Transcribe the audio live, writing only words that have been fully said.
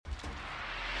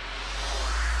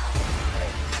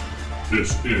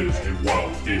This is a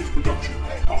Wild Games Production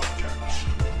podcast.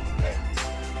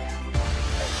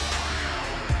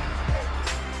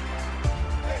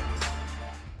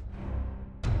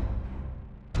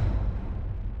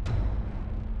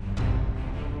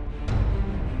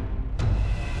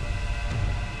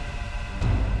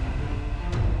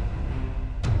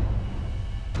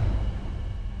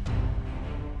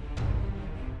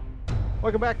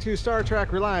 Welcome back to Star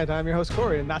Trek Reliant. I'm your host,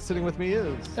 Corey, and not sitting with me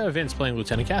is... Vince playing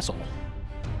Lieutenant Castle.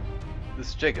 This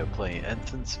is Jacob playing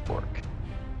Ensign Spork.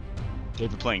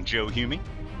 David playing Joe Hume.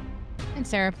 And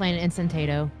Sarah playing Ensign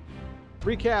Tato.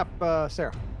 Recap,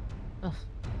 Sarah. Ugh.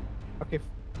 Okay,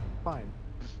 fine.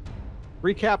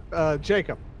 Recap,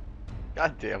 Jacob.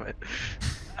 God damn it.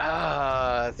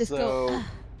 Just go.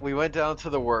 We went down to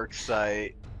the work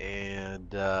site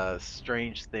and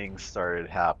strange things started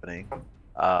happening.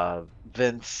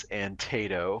 Vince and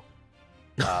Tato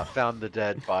found the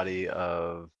dead body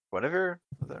of Guinevere.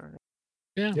 Was that her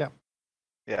name?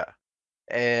 Yeah.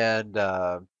 And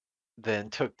then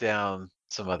took down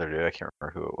some other dude. I can't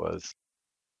remember who it was.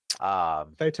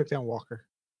 They took down Walker.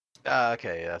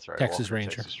 Okay, that's right. Texas Walker,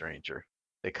 Ranger. Texas Ranger.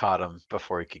 They caught him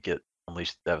before he could get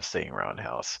unleashed the devastating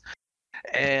roundhouse.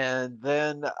 And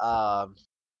then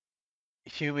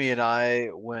Hume and I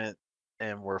went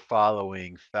and were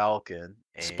following Falcon.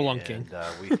 And,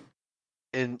 Spelunking.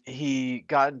 and he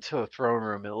got into a throne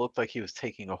room. And it looked like he was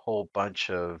taking a whole bunch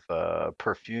of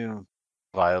perfume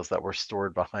vials that were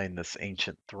stored behind this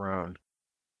ancient throne.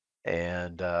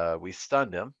 And we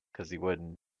stunned him because he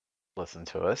wouldn't listen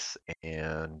to us.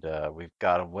 And we've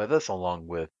got him with us along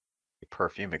with the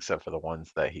perfume, except for the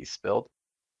ones that he spilled.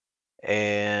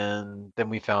 And then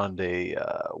we found a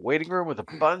waiting room with a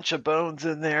bunch of bones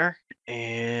in there.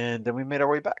 And then we made our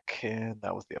way back. And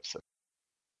that was the episode.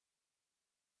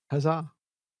 Huzzah.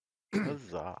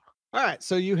 Huzzah. All right,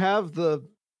 so you have the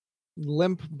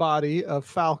limp body of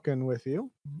Falcon with you.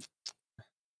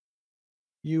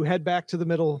 You head back to the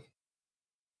middle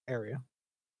area.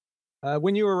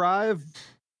 When you arrive,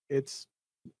 it's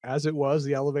as it was.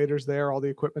 The elevator's there. All the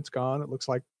equipment's gone. It looks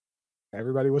like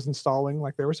everybody was installing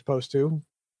like they were supposed to,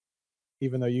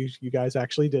 even though you guys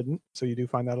actually didn't. So you do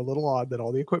find that a little odd that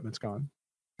all the equipment's gone.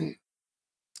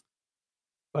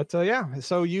 But yeah,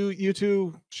 so you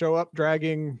two show up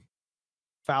dragging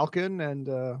Falcon,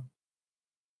 and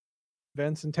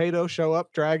Vince and Tato show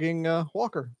up dragging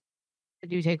Walker. I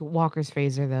do take Walker's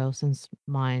phaser, though, since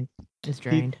mine is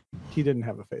drained. He didn't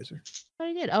have a phaser. Oh,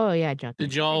 he did? Oh, yeah, Chuck.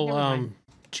 Did y'all Never mind.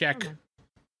 check Never mind.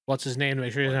 what's his name to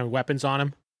make sure he doesn't have weapons on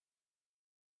him?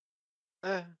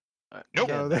 Nope.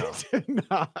 No, they did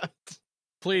not.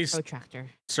 Please Protractor.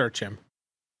 search him.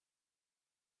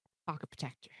 Pocket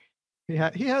protector. He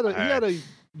had a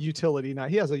utility knife.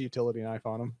 He has a utility knife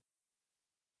on him.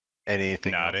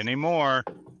 Anything Not else? anymore.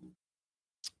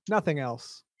 Nothing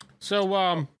else.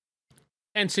 So,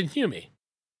 Ensign Hume,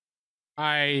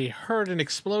 I heard an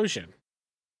explosion.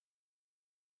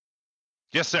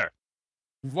 Yes, sir.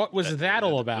 What was that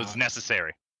all It about? was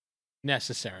necessary.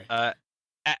 Necessary.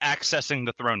 Accessing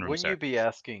the throne room, Wouldn't sir. you be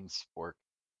asking Spork?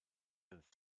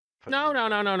 No.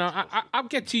 I'll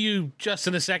get to you just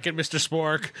in a second, Mr.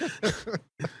 Spork.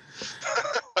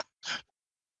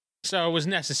 So it was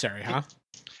necessary, huh?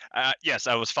 Yes,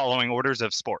 I was following orders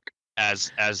of Spork,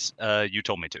 as you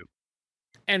told me to.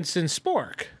 Ensign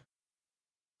Spork,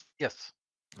 Yes.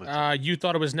 you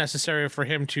thought it was necessary for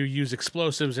him to use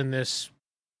explosives in this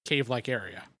cave-like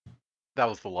area. That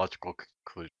was the logical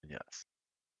conclusion, yes.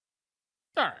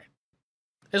 All right.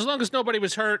 As long as nobody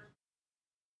was hurt,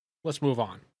 let's move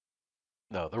on.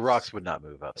 No, the rocks would not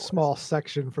move otherwise. Small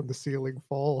section from the ceiling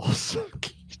falls.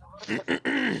 Don't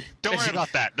worry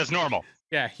about that. That's normal.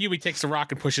 Yeah, Huey takes the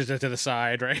rock and pushes it to the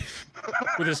side, right?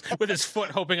 with his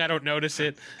foot, hoping I don't notice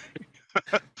it.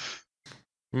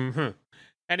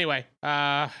 Anyway,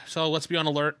 so let's be on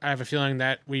alert. I have a feeling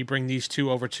that we bring these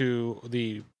two over to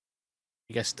the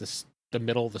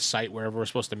middle of the site, wherever we're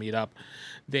supposed to meet up.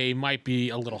 They might be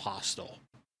a little hostile.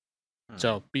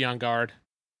 So be on guard.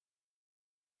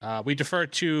 We defer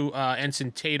to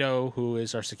Ensign Tato, who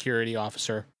is our security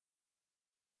officer,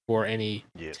 for any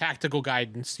tactical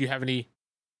guidance. Do you have any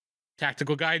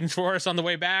tactical guidance for us on the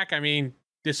way back? I mean,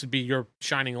 this would be your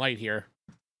shining light here.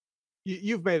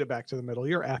 You've made it back to the middle.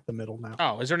 You're at the middle now.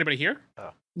 Oh, is there anybody here?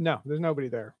 No, there's nobody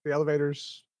there. The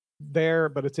elevator's there,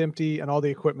 but it's empty, and all the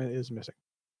equipment is missing.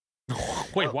 Wait,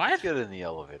 Well, what? Let's get in the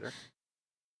elevator.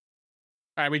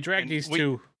 All right, we drag And these we-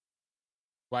 two.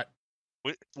 What?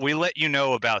 We let you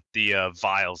know about the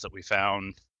vials that we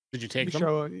found. Did you take You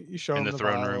them? show In them the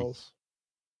throne room. vials.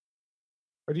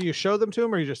 Or do you show them to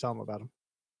him, or you just tell them about them?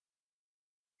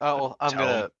 Oh, well, I'm Tell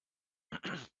gonna.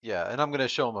 Yeah, and I'm gonna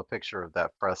show him a picture of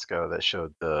that fresco that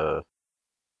showed the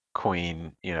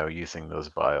queen, using those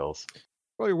vials.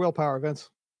 Roll your willpower, Vince.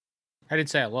 I didn't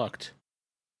say I looked.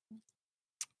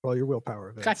 Roll your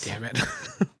willpower, Vince. God damn it.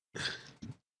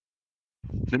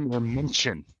 Didn't even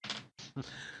mention.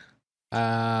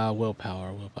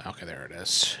 Willpower. Okay, there it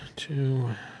is. 2.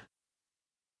 All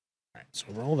right, so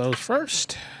roll those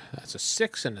first. That's a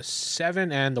 6 and a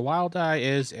 7, and the wild die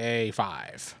is a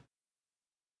 5.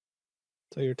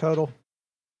 So your total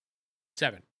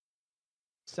 7.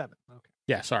 7. Okay.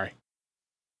 Yeah, sorry.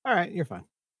 All right, you're fine.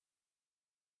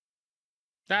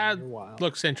 That You're wild.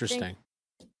 looks interesting.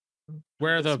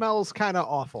 Where It the smells kind of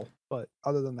awful, but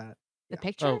other than that, The yeah.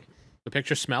 picture? oh, the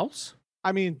picture smells?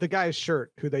 I mean, the guy's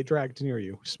shirt who they dragged near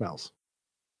you smells.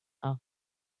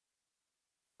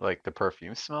 Like the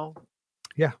perfume smell.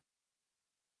 Yeah.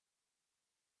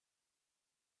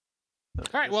 All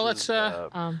right, well, let's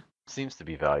Seems to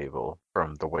be valuable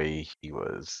from the way he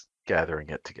was gathering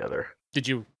it together. did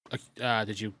you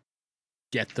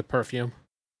get the perfume?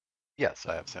 Yes,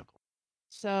 I have sample.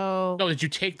 So No, did you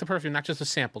take the perfume, not just a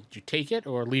sample? Did you take it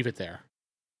or leave it there?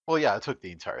 Well, yeah, I took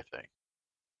the entire thing.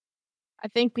 I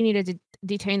think we need to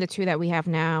detain the 2 that we have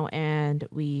now, and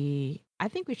I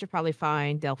think we should probably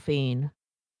find Delphine,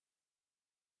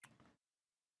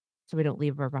 so we don't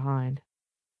leave her behind.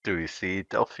 Do we see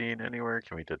Delphine anywhere?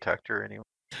 Can we detect her anywhere?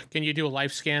 Can you do a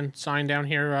life scan sign down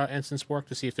here, Ensign Spork,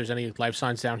 to see if there's any life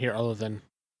signs down here other than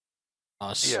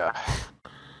us? Yeah.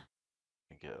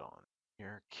 Get on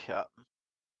here, Captain.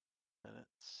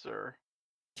 Sir.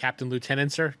 Captain,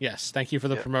 Lieutenant, sir? Yes, thank you for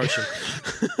the Yeah. promotion.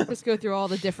 Let's go through all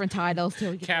the different titles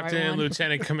till we get the right Captain, one.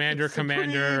 Lieutenant, Commander,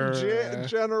 Commander. Supreme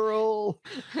General.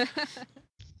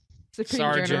 Supreme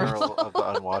Sergeant. General. General of the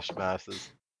unwashed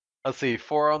masses. Let's see,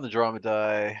 4 on the drama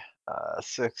die,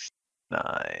 6,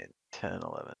 9, 10,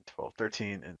 11, 12,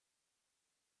 13, and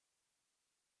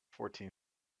 14,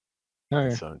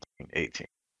 Okay. 17, 18.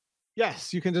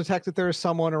 Yes, you can detect that there is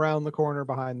someone around the corner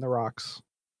behind the rocks.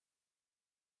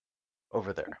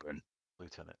 Over there,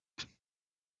 Lieutenant.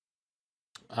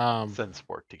 Send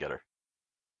Sport to get her.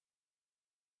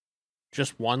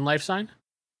 Just one life sign?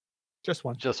 Just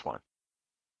one. Just one.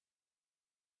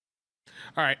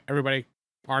 All right, everybody,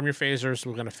 arm your phasers.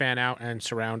 We're going to fan out and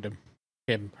surround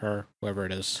him, her, whoever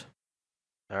it is.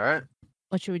 All right.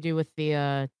 What should we do with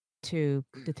the 2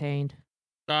 detained?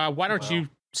 Why don't Well- you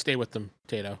stay with them,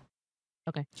 Tato?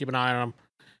 Okay. Keep an eye on If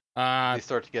them. they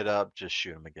start to get up, just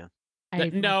shoot them again. I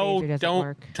hate when my No, phaser doesn't don't.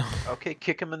 work. Okay,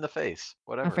 kick him in the face.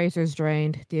 My Whatever. phaser's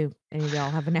drained. Do any of y'all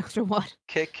have an extra one?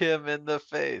 Kick him in the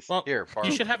face. Well, Here, borrow.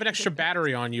 You should have an extra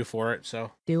battery on you for it,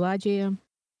 so. Do I, GM?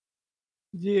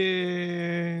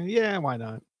 Yeah, why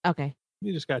not? Okay.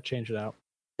 You just gotta change it out.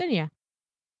 Then yeah.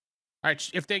 All right,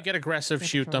 if they get aggressive, Good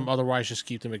shoot them. try. Otherwise, just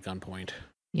keep them at gunpoint.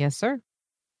 Yes, sir.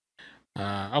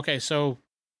 Okay, so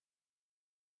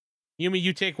Yumi,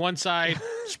 you take one side,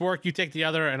 Spork, you take the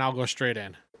other, and I'll go straight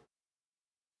in.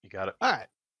 You got it. All right.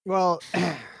 Well,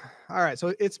 all right.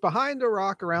 So it's behind a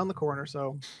rock around the corner.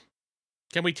 So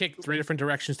Can we take 3 different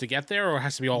directions to get there, or it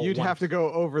has to be all you'd one? have to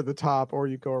go over the top or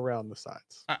you go around the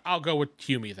sides. I'll go with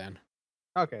Yumi then.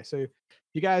 Okay. So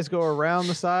you guys go around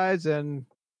the sides and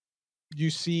you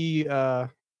see Delphine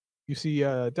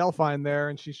there,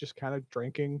 and she's just kind of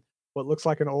drinking what looks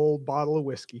like an old bottle of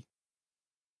whiskey.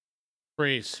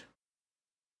 Freeze.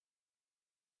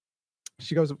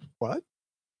 She goes, "What?"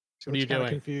 She What are you looks kinda doing?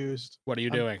 Confused. What are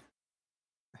you I'm- doing?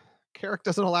 Carrick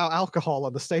doesn't allow alcohol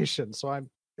on the station, so I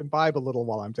imbibe a little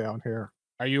while I'm down here.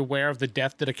 Are you aware of the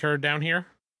death that occurred down here?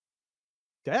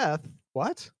 Death?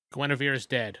 What? Guinevere is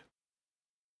dead.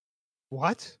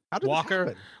 What? How did Walker-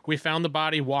 this happen? We found the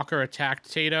body. Walker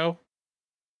attacked Tato,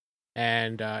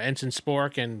 and Ensign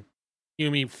Spork and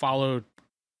Yumi followed.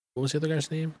 What was the other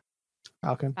guy's name?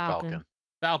 Falcon. Falcon.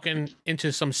 Falcon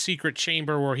into some secret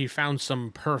chamber where he found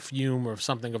some perfume or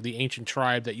something of the ancient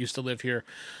tribe that used to live here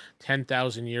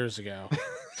 10,000 years ago.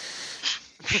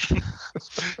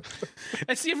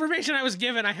 That's the information I was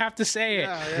given. I have to say it.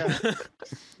 Yeah,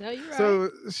 No, you're right. So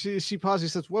she pauses.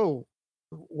 She says, "Whoa,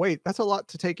 wait, that's a lot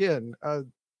to take in.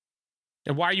 And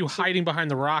why are you hiding behind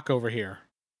the rock over here?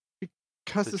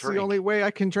 Because To it's drink. the only way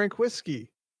I can drink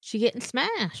whiskey." She getting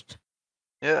smashed.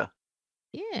 Yeah.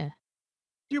 Yeah.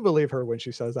 You believe her when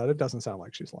she says that? It doesn't sound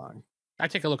like she's lying. I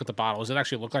take a look at the bottle. Does it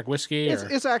actually look like whiskey? It's,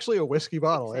 Or? it's actually a whiskey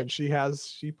bottle, Looks and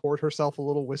she poured herself a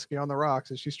little whiskey on the rocks,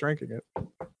 and she's drinking it.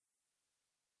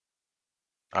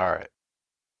 All right.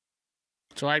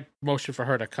 So I motion for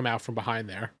her to come out from behind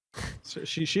there. So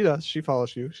she does. She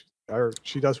follows you, or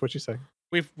she does what you say.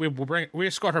 We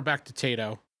escort her back to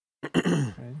Tato.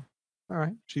 Okay. All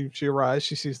right. She arrives.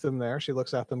 She sees them there. She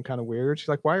looks at them kind of weird. She's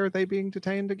like, "Why are they being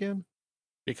detained again?"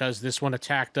 Because this one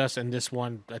attacked us and this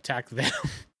one attacked them.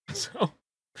 So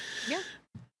Yeah.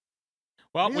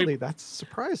 Well, Really, that's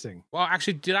surprising. well,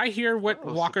 actually, did I hear what That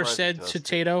was Walker surprising said to to us, too.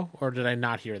 Tato, or did I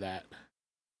not hear that?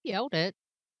 Yelled it.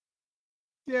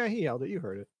 Yeah, he yelled it. You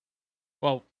heard it.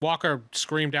 Well, Walker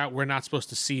screamed out, "We're not supposed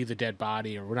to see the dead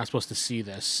body, or we're not supposed to see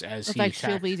this." As It's he like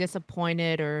she'll attacked. be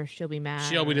disappointed or she'll be mad.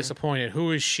 She'll be or- disappointed.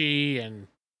 Who is she? And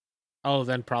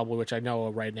then probably, which I know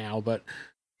right now, but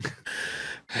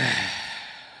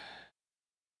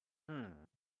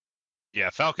Yeah,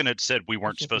 Falcon had said we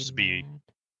weren't she'll supposed to be mad.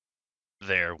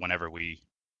 there whenever we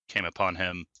came upon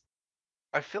him.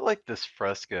 I feel like this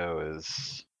fresco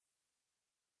is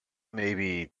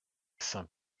maybe some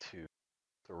to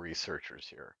the researchers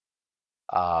here.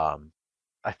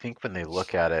 I think when they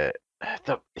look at it,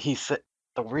 he said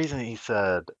the reason he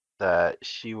said that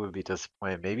she would be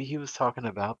disappointed. Maybe he was talking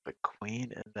about the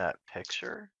queen in that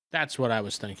picture. that's what I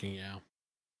was thinking. Yeah,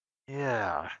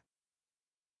 Yeah.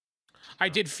 I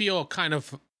did feel kind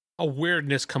of a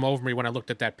weirdness come over me when I looked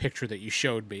at that picture that you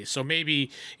showed me. So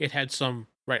maybe it had some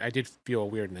right. I did feel a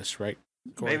weirdness, right?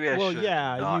 Corey? Maybe I Well, should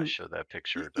yeah, not you- show that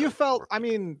picture. You to felt. work I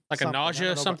with. mean, like a something. I nausea, don't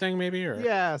know, but- something maybe, or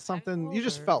Yeah, something. You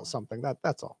just Over. felt something.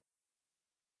 That's all.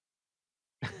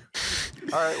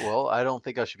 All right. Well, I don't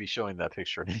think I should be showing that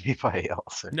picture to anybody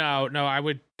else. No, I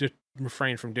would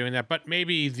refrain from doing that. But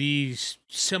maybe these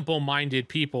simple-minded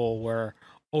people were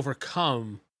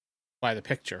overcome by the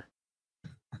picture.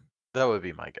 That would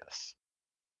be my guess.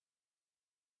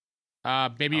 Maybe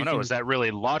I you don't know. can, Is that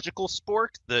really logical, Spork,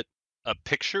 that a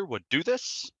picture would do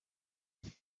this?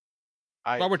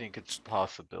 I Well, we're- think it's a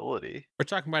possibility. we're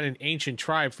talking about an ancient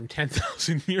tribe from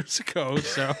 10,000 years ago,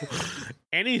 so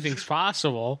anything's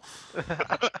possible.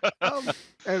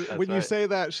 And That's when you right. say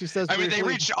that, she says, I mean, they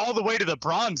briefly- reached all the way to the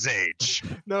Bronze Age.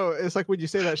 No, it's like when you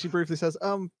say that, she briefly says,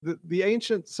 the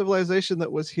ancient civilization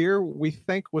that was here, we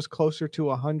think was closer to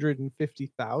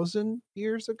 150,000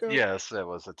 years ago. Yes, that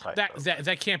was a typo.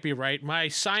 That can't be right. My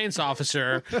science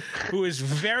officer, who is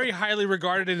very highly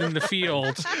regarded in the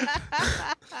field,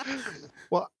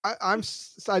 Well,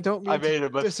 I don't mean I made to a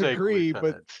mistake, disagree, but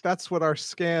Lieutenant. that's what our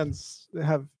scans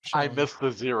have shown. I missed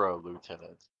the 0,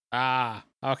 Lieutenant.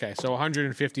 okay, so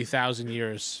 150,000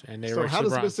 years, and they So reached how the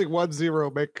does bronze. missing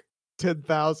 1-0 make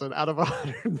 10,000 out of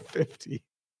 150?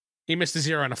 He missed a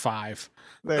 0 and a 5.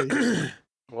 There you go.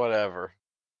 Whatever.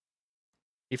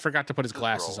 He forgot to put his Just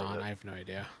glasses roll with on. it. I have no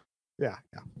idea. Yeah,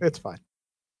 it's fine.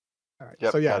 All right.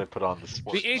 Yep, so yeah, gotta put on the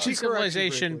sports. The ancient She corrected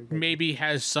civilization briefly, but- maybe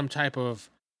has some type of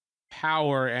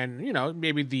power, and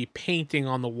maybe the painting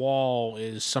on the wall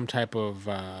is some type of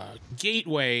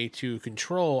gateway to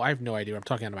control. I have no idea. I'm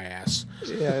talking out of my ass.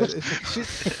 yeah.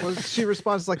 She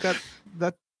responds like that.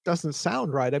 That doesn't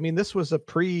sound right. I mean, this was a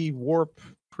pre-warp,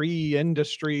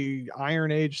 pre-industry,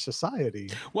 Iron Age society.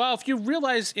 Well, if you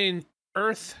realize in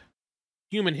Earth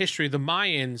human history, the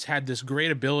Mayans had this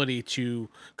great ability to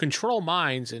control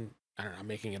minds, and I don't know, I'm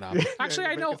making it up. Yeah, Actually,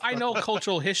 you're I know making I know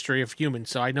cultural history of humans,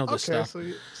 so I know this Okay,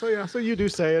 stuff. so you do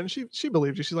say it, and she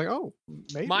believed you. She's like, oh,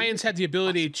 maybe. Mayans had the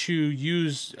ability to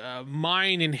use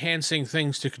mind enhancing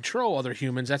things to control other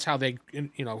humans. That's how they,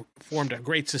 formed a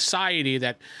great society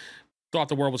that thought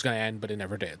the world was going to end, but it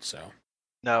never did. So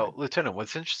Now, Lieutenant,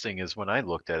 what's interesting is when I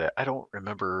looked at it, I don't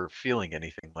remember feeling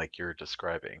anything like you're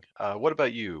describing. What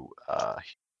about you? I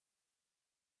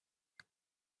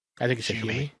think it said Hume.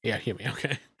 Hume. Yeah, Hume.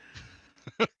 Okay.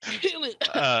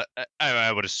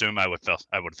 I would assume I would have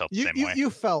felt the same way. You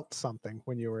felt something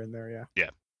when you were in there, yeah.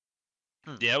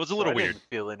 Yeah, it was a So little I weird. didn't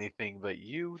feel anything, but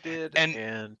you did, And-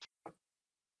 and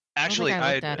Actually, I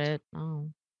I looked had, at it. Oh.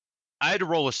 I had to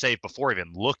roll a save before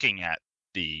even looking at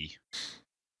the.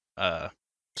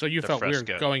 So you The felt weird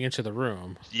fresco. going into the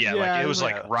room. Yeah, Yeah, like it was yeah.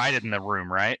 like right in the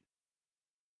room, right?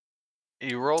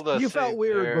 you rolled a You felt save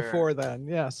weird there. before then,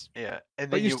 yes. Yeah,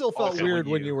 and But then you still felt also weird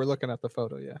when you were looking at the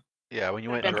photo, yeah. Yeah, when you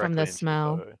went Been from directly the into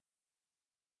smell. photo. So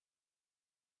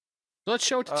let's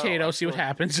show it to Oh, Tato, see what absolutely.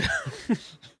 happens.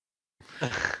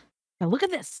 Now look at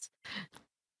this.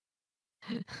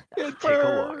 It Take a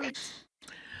look. burns.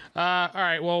 All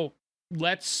right. Well,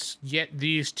 let's get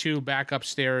these two back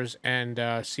upstairs and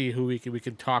see who we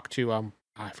can talk to.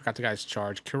 I forgot the guy's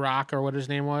charge. Kirak or what his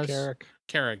name was. Carrick.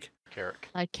 Carrig. Carrick.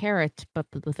 Like carrot, but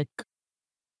with a.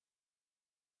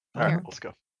 All right, Carrick. let's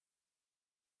go.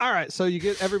 All right, so you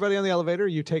get everybody on the elevator.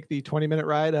 You take the 20-minute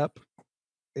ride up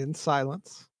in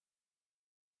silence.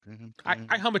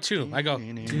 I hum a tune. I go. The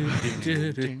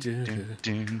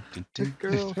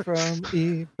girl from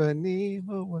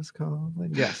Ipanema was calling.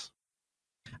 Yes.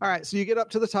 All right, so you get up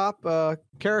to the top.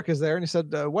 Carrick is there, and he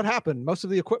said, "What happened? Most of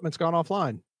the equipment's gone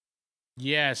offline.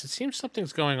 Yes, it seems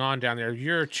something's going on down there.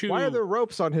 Why are there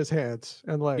ropes on his hands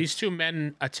and legs?" These two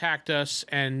men attacked us,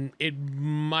 and it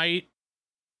might.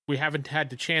 We haven't had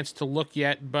the chance to look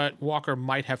yet, but Walker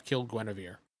might have killed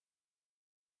Guinevere.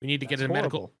 We need to get That's a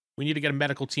medical. horrible. We need to get a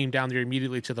medical team down there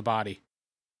immediately to the body.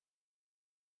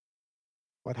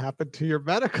 What happened to your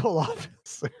medical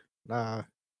officer? Yeah.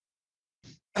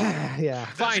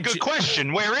 That's Fine, a good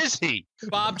question. Where is he?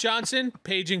 Bob Johnson,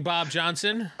 paging Bob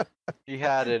Johnson. He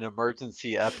had an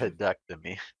emergency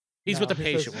appendectomy. He's No, with the he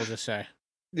patient. says- We'll just say.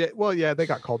 Yeah. Well, yeah, they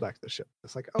got called back to the ship.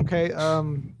 It's like, okay,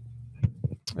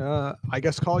 I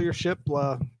guess call your ship.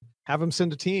 Have them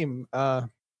send a team.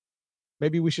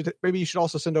 Maybe you should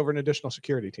also send over an additional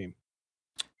security team.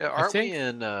 Yeah, aren't think- we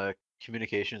in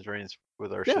communications range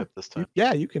with our Yeah, ship this time?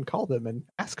 Yeah, you can call them and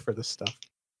ask for this stuff.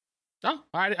 Oh,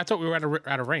 I thought we were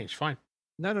out of range. Fine.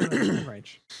 No, in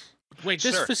range. Wait,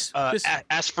 this, Sir, this,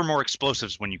 ask for more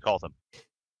explosives when you call them.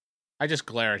 I just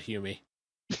glare at Hume.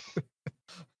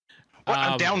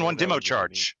 I'm down yeah, one that demo would be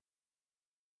charge.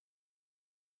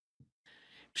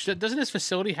 Doesn't this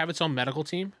facility have its own medical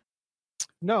team?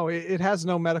 No, it has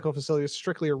no medical facility. It's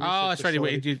strictly a research Oh, that's right.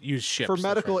 facility. You use ships. For that's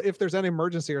medical, right. if there's an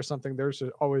emergency or something, there's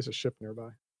always a ship nearby.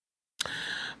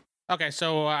 Okay,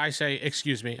 so I say,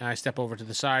 excuse me. I step over to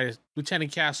the side.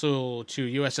 Lieutenant Castle to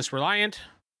USS Reliant.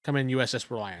 Come in, USS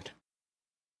Reliant.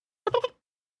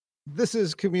 This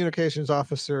is communications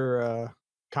officer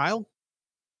Kyle.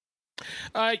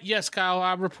 Yes, Kyle,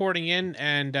 I'm reporting in,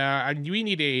 and we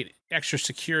need a extra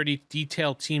security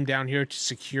detail team down here to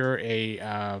secure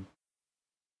a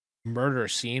murder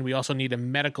scene. We also need a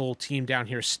medical team down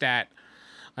here stat.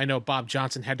 I know Bob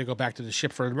Johnson had to go back to the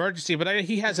ship for an emergency, but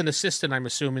he has an assistant, I'm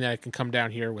assuming, that can come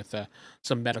down here with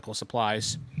some medical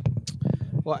supplies.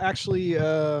 Well, actually,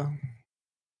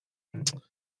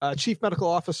 Chief Medical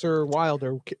Officer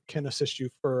Wilder can assist you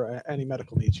for any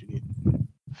medical needs you need.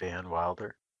 Van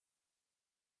Wilder.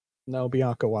 No,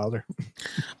 Bianca Wilder.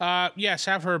 Yes,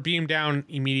 have her beam down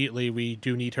immediately. We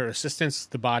do need her assistance.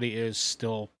 The body is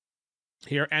still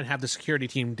here, and have the security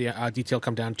team detail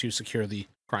come down to secure the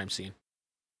crime scene.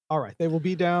 All right, they will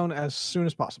be down as soon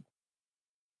as possible.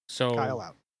 So Kyle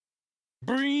out.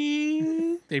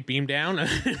 Bring. They beam down.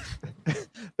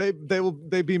 They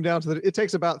beam down to the. It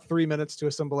takes about 3 minutes to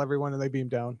assemble everyone, and they beam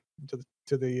down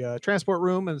to the transport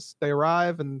room, and they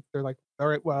arrive, and they're like, "All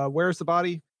right, where's the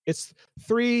body?" It's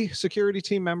 3 security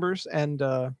team members and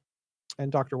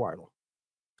Dr. Wilder.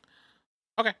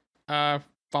 Okay.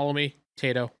 Follow me,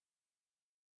 Tato.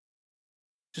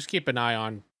 Just keep an eye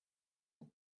on.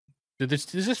 Does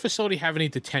this facility have any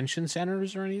detention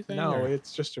centers or anything? No, or?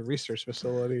 it's just a research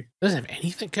facility. Doesn't have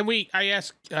anything. Can we? I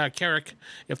asked Carrick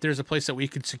if there's a place that we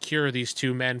could secure these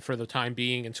 2 men for the time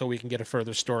being until we can get a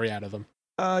further story out of them.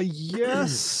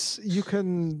 Yes, you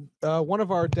can. One of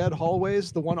our dead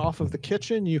hallways, the one off of the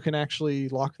kitchen, you can actually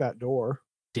lock that door.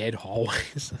 Dead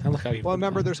hallways. I like how you Well, put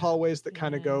remember, that. there's hallways that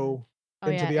kind of go Oh,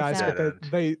 into yeah, the it's ice,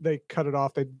 that- but they cut it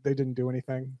off. They didn't do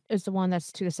anything. It's the one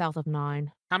that's to the south of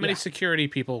 9. How many yeah. security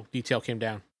people detail came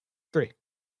down? 3.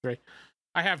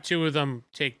 I have 2 of them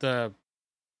take the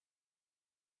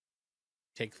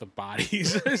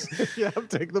bodies. Yeah,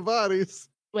 take the bodies.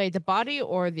 Wait, the body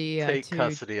or the Take two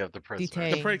custody of the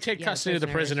prisoner. detain- Take yeah, custody of the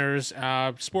prisoners.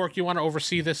 Spork, you want to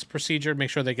oversee this procedure?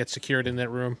 Make sure they get secured in that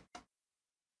room.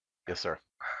 Yes, sir.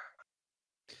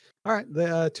 All right,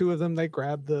 the 2 of them, they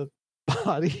grab the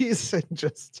bodies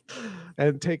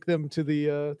and take them to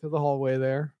the hallway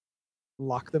there,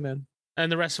 lock them in, And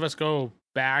the rest of us go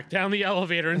back down the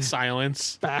elevator in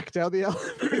silence. back down the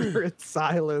elevator in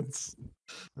silence.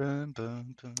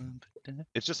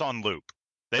 It's just on loop.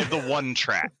 They have the one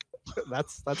track.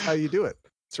 That's how you do it.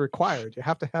 It's required. You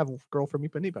have to have Girl from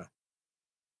Ipanema.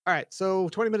 All right, so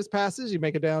 20 minutes passes. You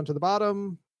make it down to the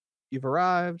bottom. You've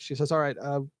arrived. She says, "All right,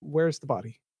 where's the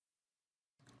body?"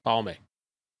 Follow me.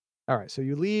 All right, so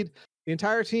you lead the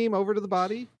entire team over to the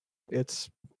body. It's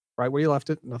right where you left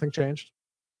it. Nothing changed.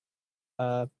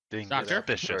 Didn't Doctor? get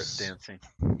up, start Suspicious. Uh, dancing.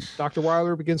 Dr.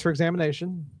 Wilder begins her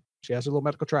examination. She has her little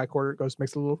medical tricorder. It goes,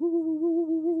 makes a little,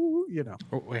 you know.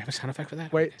 Oh, we have a sound effect for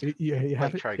that? Wait, you have Like it? You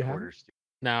have it? tricorders.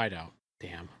 No, I don't.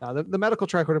 Damn. Now, the medical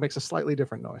tricorder makes a slightly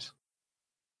different noise.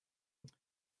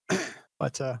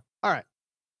 But all right.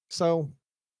 So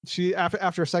she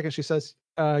after a second she says,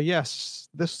 "Yes,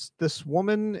 this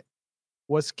woman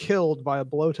was killed by a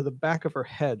blow to the back of her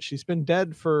head. She's been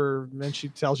dead for," and she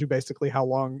tells you basically how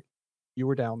long you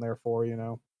were down there for, you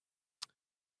know.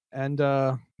 And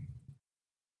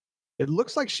it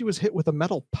looks like she was hit with a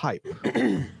metal pipe.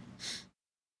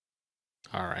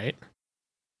 All right.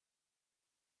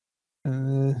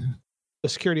 The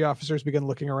security officers begin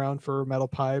looking around for metal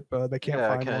pipe. They can't Yeah,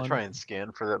 find can one. I try and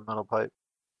scan for that metal pipe?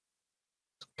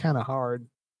 Kind of hard.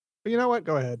 But you know what?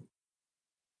 Go ahead.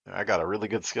 I got a really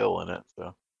good skill in it,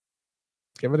 so.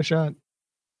 Give it a shot.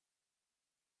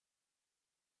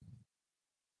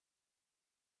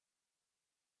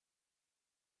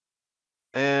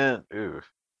 And ooh.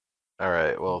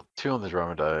 Alright, well, 2 on the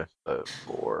drummer die, but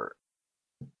 4.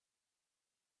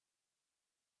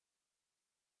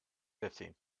 15.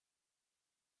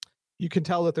 You can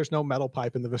tell that there's no metal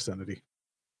pipe in the vicinity.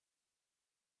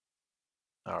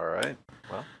 Alright.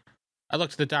 Well, I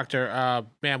looked at the doctor.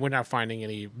 Man, we're not finding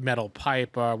any metal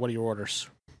pipe. What are your orders?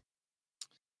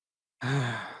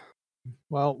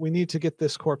 Well, we need to get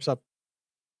this corpse up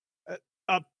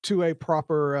to a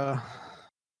proper.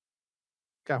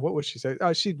 God, what would she say?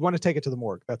 She'd want to take it to the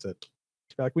morgue. That's it.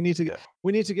 She'd be like, we need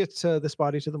to get this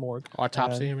body to the morgue.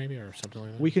 Autopsy, maybe, or something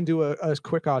like that. We can do a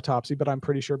quick autopsy, but I'm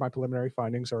pretty sure my preliminary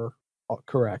findings are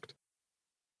correct.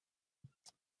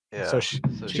 yeah. So she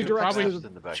could directs probably-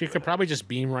 in the back She of could the probably just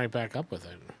beam right back up with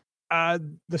it.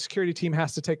 the security team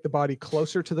has to take the body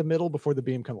closer to the middle before the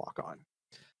beam can lock on.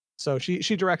 So she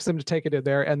directs them to take it in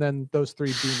there, and then those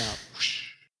 3 beam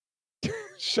out.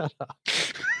 Shut up.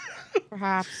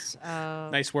 Perhaps.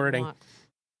 Nice wording.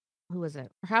 Who is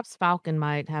it? Perhaps Falcon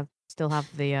might still have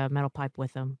the metal pipe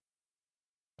with him.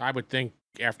 I would think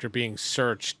after being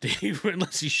searched,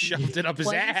 unless he shoved it up his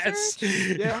Was he ass.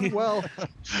 Yeah, well,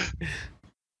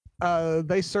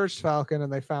 they searched Falcon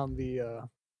and they found the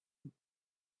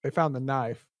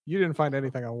knife. You didn't find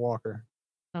anything on Walker.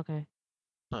 Okay.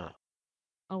 Huh.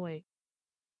 Oh wait.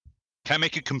 Can I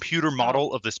make a computer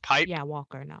model of this pipe? Yeah,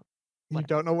 Walker. No. You Whatever.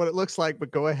 don't know what it looks like, but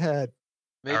go ahead.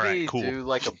 Maybe Alright, cool. do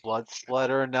like a blood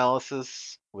splatter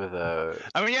analysis with a.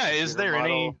 I mean, yeah. Is computer there any?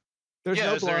 model There's Yeah,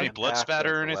 no is there any blood. blood and act spatter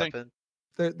as or a anything?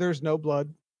 weapon. There's no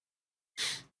blood.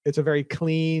 It's a very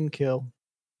clean kill.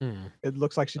 Hmm. It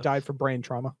looks like she died from brain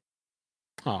trauma.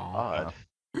 Aw. Odd.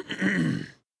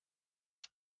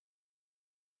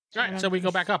 All right, so we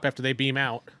go back up after they beam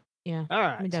out. Yeah. All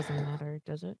right. It doesn't matter,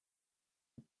 does it?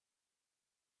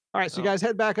 All right, so you guys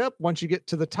head back up. Once you get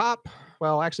to the top,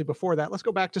 well, actually before that, let's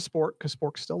go back to Spork because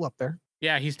Spork's still up there.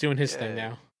 Yeah, he's doing his thing Yay.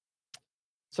 now.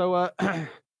 So,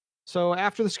 so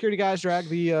after the security guys drag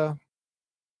the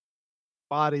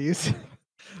bodies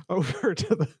over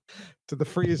to the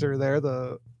freezer there,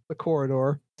 the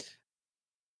corridor,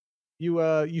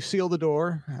 you seal the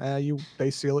door.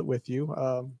 They seal it with you.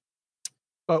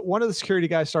 But one of the security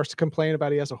guys starts to complain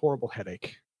about he has a horrible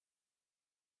headache.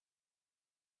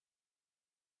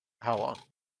 How long?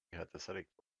 You had this headache.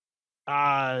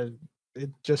 It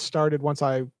just started once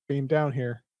I beamed down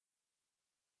here.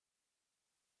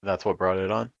 That's what brought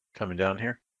it on? Coming down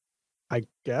here? I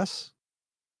guess.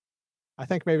 I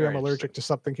think maybe Very I'm allergic to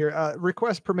something here.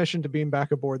 Request permission to beam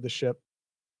back aboard the ship.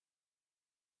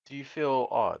 Do you feel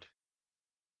odd?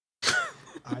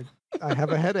 I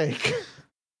have a headache.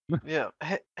 Yeah.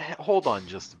 Hold on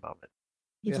just a moment.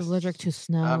 He's Yes. allergic to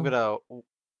snow.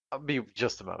 I'll be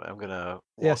just a moment. I'm gonna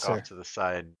walk Yes, off sir. to the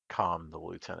side and calm the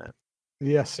lieutenant.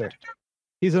 Yes, sir.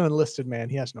 He's an enlisted man.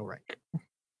 He has no rank.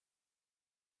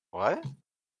 What?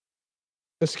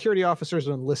 The security officer is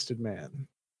an enlisted man.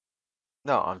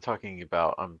 No, I'm talking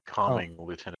about I'm calming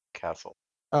Lieutenant Castle.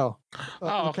 Oh,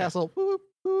 Oh, the okay. castle. Boop,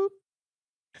 boop.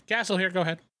 Castle, here, go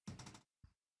ahead.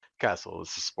 Castle,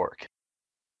 this is Spork.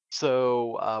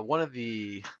 So one of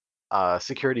the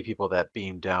security people that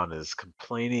beamed down is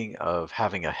complaining of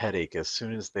having a headache as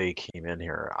soon as they came in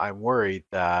here. I'm worried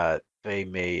that they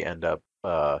may end up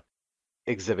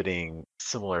exhibiting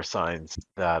similar signs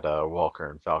that Walker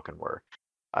and Falcon were.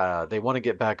 They want to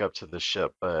get back up to the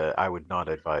ship, but I would not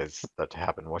advise that to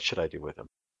happen. What should I do with them?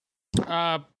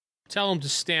 Tell him to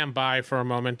stand by for a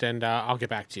moment, and I'll get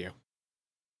back to you.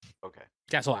 Okay.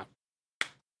 Castle out.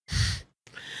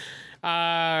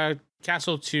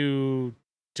 Castle to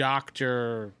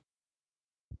Dr.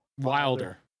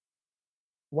 Wilder.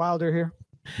 Wilder here.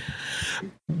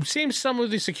 Seems some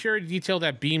of the security detail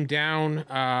that beamed down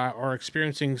are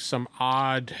experiencing some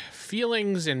odd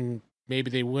feelings, and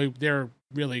maybe they're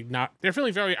really not. They're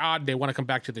feeling very odd. They want to come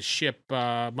back to the ship.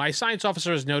 My science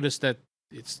officer has noticed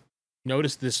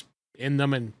this in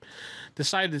them and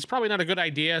decided it's probably not a good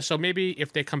idea. So maybe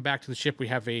if they come back to the ship, we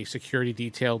have a security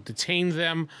detail detain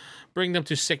them, bring them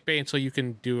to sickbay until you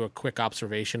can do a quick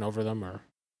observation over them, or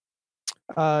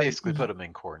Basically, put them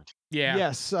in quarantine. yeah.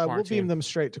 Yes, we'll quarantine. beam them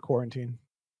straight to quarantine.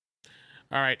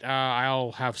 All right.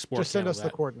 I'll have sports. Just send us the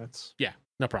coordinates. Yeah,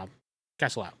 no problem.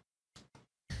 Castle out.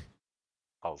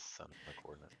 I'll send the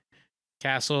coordinates.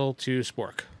 Castle to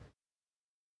Spork.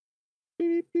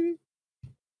 Beep, beep.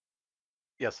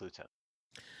 Yes, Lieutenant.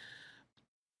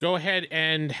 Go ahead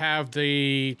and have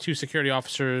the 2 security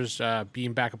officers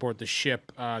beam back aboard the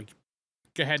ship. Go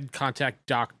ahead and contact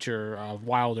Dr.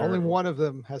 Wilder. Only one of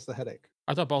them has the headache.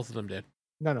 I thought both of them did.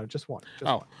 No, just one. Just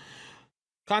Oh. one.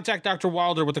 Contact Dr.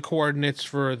 Wilder with the coordinates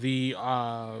for the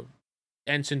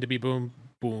ensign to be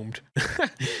boomed.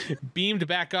 Beamed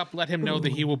back up. Let him know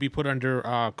that he will be put under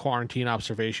quarantine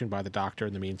observation by the doctor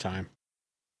in the meantime.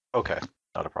 Okay,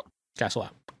 not a problem. Castle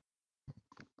out.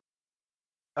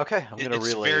 Okay, I'm gonna It's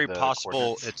relay very the possible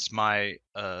coordinates. it's my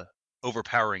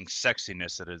overpowering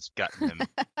sexiness that has gotten him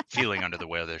feeling under the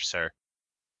weather, sir.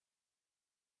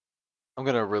 I'm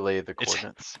gonna relay the It's-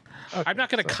 coordinates. I'm not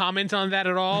going to comment on that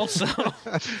at all. So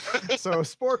So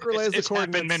Spork relays It's the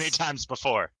happened coordinates many times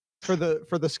before. for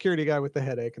the security guy with the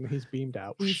headache, and he's beamed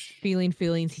out. He's feeling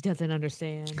feelings he doesn't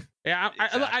understand. yeah,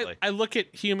 Exactly. I look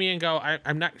at Hume and go,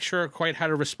 I'm not sure quite how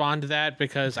to respond to that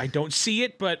because I don't see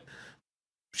it, but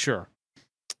sure.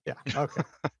 Yeah. Okay.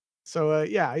 So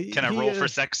yeah. Can I roll for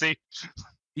sexy?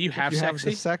 Do you have you sexy?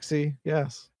 Have the sexy,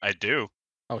 yes. I do.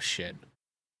 Oh shit.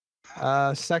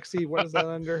 Sexy. What is that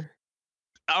under?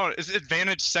 Oh, is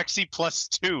advantage sexy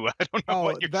 +2? I don't know Oh,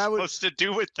 what you're that would- supposed to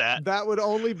do with that. That would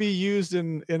only be used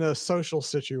in a social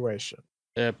situation.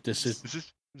 This is This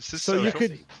is So you social.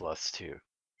 could- +2.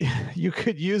 You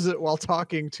could use it while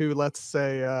talking to, let's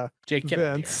say, Jake. Get up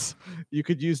here. Vince. You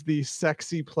could use the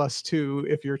sexy +2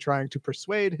 if you're trying to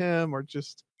persuade him or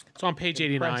just It's on page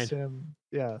 89. impress him.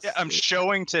 Yes. Yeah, I'm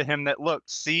showing to him that look,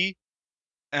 see,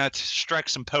 to strike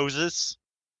some poses.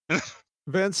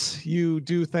 Vince, you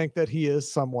do think that he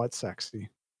is somewhat sexy,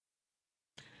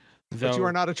 but you Though,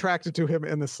 are not attracted to him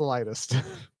in the slightest.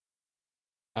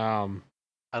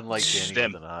 Unlike Danny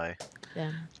Them. with an eye.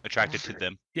 Them. Attracted to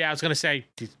them. yeah, I was gonna say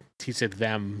he said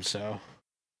them. So,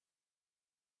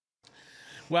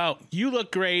 well, you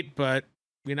look great, but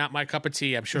you're not my cup of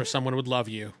tea. I'm sure someone would love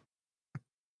you.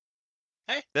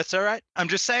 Hey, that's all right. I'm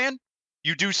just saying.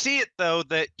 You do see it though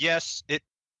that yes, it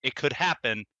could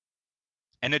happen,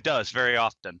 and it does very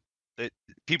often. That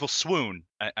people swoon.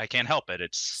 I can't help it.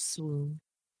 It's Swoon.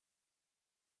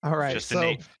 All right. just So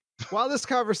innate. while this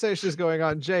conversation is going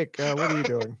on, Jake, what are you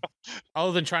doing?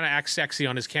 Other than trying to act sexy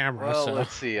on his camera. Well, so.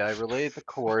 let's see. I relayed the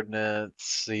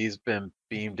coordinates. He's been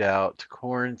beamed out to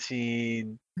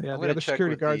quarantine. Yeah, I'm the gonna other check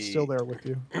security with guard's the- still there with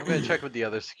you. I'm gonna check with the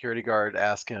other security guard.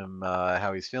 Ask him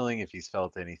how he's feeling. If he's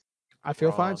felt anything. I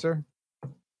feel fine, Wrong. sir.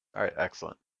 All right,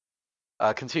 excellent.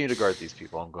 Continue to guard these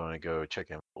people. I'm going to go check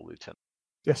in with the lieutenant.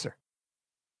 Yes, sir.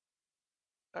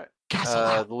 All right. Castle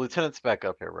out. The lieutenant's back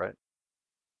up here, right?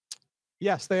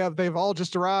 Yes, they've all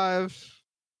just arrived.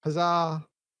 Huzzah.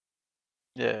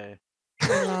 Yay.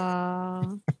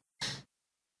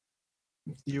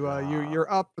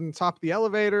 You're up on top of the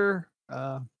elevator.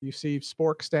 You see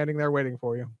Spork standing there waiting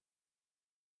for you.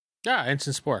 Yeah,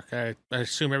 Ensign Spork. I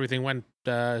assume everything went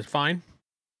fine.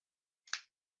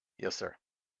 Yes, sir.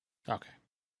 Okay.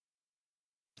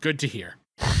 Good to hear.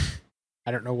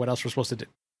 I don't know what else we're supposed to do.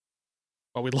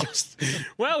 Well, we lost.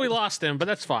 Well, we lost him, but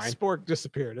that's fine. Spork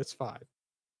disappeared. It's fine.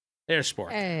 There's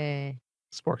Spork. Hey.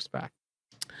 Spork's back.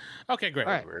 Okay, great.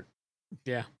 All right. Weird.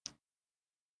 Yeah.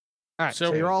 All right. So,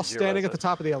 So- you're all Zero standing at the set.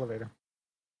 top of the elevator.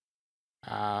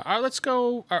 All right, let's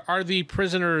go. Are the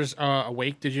prisoners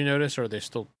awake? Did you notice, or are they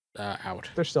still out?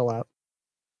 They're still out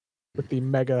with the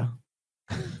mega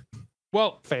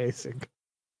Well, facing.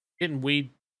 didn't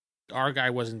we? Our guy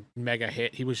wasn't mega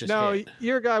hit. He was just No, hit.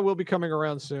 your guy will be coming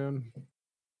around soon.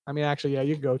 I mean, actually, yeah,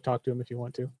 you can go talk to him if you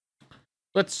want to.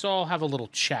 Let's all have a little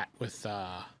chat with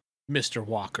Mr.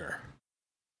 Walker.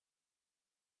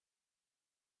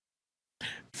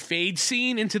 Fade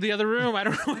scene into the other room. I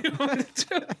don't know what you want to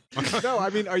do. No, I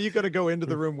mean, are you going to go into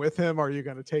the room with him? Or are you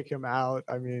going to take him out?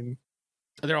 I mean,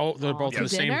 They're both in the To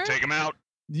same. dinner? Take him out.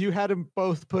 you had them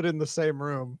both put in the same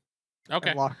room Okay.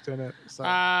 and locked in it. So,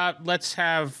 Let's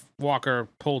have Walker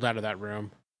pulled out of that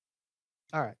room.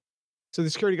 all right. So the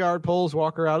security guard pulls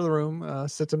Walker out of the room,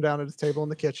 sits him down at his table in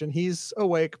the kitchen. He's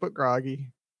awake but groggy.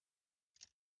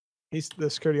 The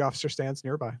security officer stands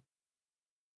nearby.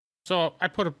 So I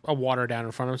put a water down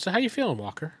in front of him. So how you feeling,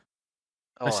 Walker?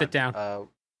 Hold sit on. down.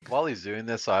 While he's doing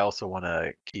this, I also want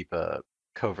to keep a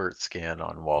covert scan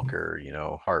on Walker. You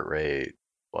know, heart rate,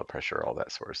 blood pressure, all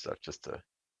that sort of stuff, just to.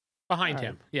 Behind All right.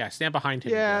 him. Yeah, stand behind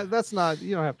him. Yeah, that's not.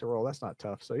 You don't have to roll. That's not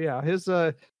tough. So yeah, his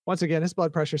once again, his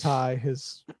blood pressure's high.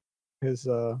 His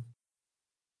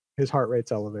heart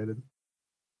rate's elevated.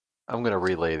 I'm going to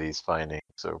relay these findings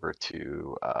over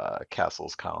to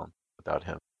Castle's column without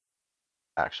him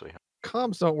actually.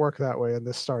 Comms don't work that way in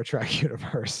this Star Trek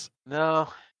universe. No,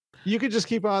 You could just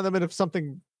keep on them, and if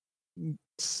something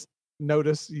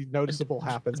noticeable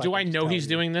happens. Do I can just know tell he's you.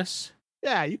 doing this?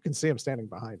 Yeah, you can see him standing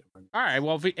behind him. All right.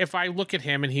 Well, if I look at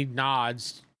him and he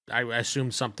nods, I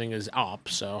assume something is up.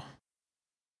 So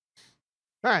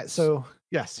All right, so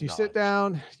yes, you sit Nod.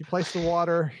 down, you place the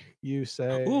water, you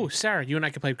say, ooh, Sarah, you and I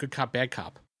can play good cop, bad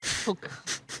cop. Oh,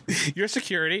 You're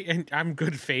security, and I'm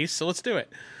good face, so let's do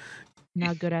it.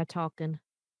 not good at talking.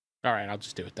 All right, I'll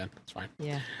just do it then. It's fine.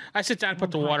 Yeah. I sit down, put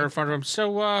the I'm water in fine. front of him.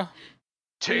 So,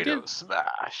 Tato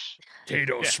smash.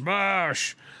 Tato Yeah.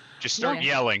 smash. Just start Yeah.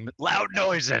 yelling loud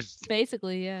noises.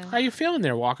 Basically, yeah. How you feeling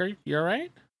there, Walker? You all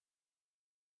right?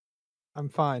 I'm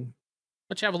fine.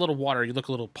 Let's have a little water. You look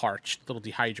a little parched, a little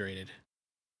dehydrated.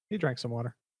 He drank some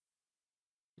water.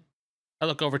 I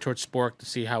look over towards Spork to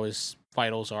see how his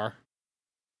vitals are.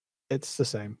 It's the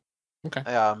same.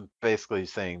 Yeah, I'm basically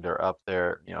saying they're up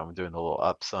there. You know, I'm doing the little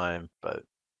up sign, but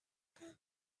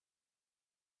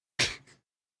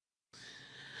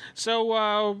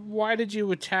So, why did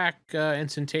you attack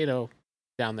Ensign Tato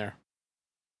down there?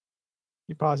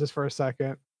 He pauses for a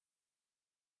second.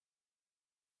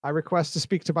 I request to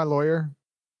speak to my lawyer.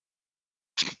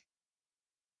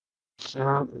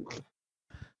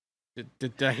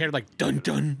 Did I hear like dun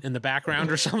dun in the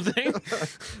background or something?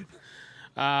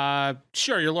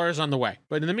 Sure, your lawyer's on the way.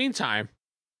 But in the meantime,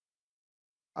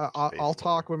 I'll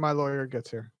talk when my lawyer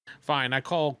gets here. fine. I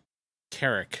call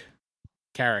Carrick,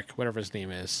 whatever his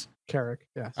name is. Carrick,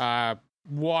 yes.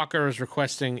 Walker is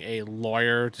requesting a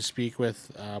lawyer to speak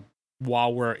with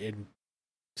while we're in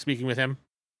speaking with him.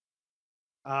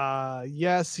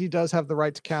 Yes, he does have the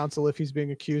right to counsel if he's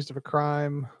being accused of a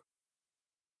crime.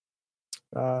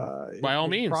 By all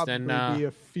means, then, be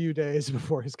a few days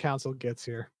before his counsel gets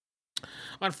here.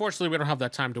 Unfortunately, we don't have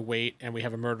that time to wait, and we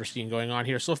have a murder scene going on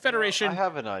here. So, Federation. I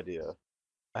have an idea.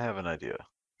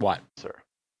 What? Sir.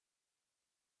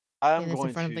 Yeah, I'm that's going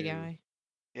in front to of the guy.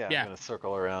 Yeah, Yeah. I'm gonna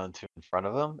circle around to in front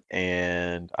of him,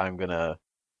 and I'm gonna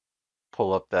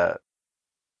pull up that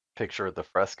picture of the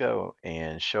fresco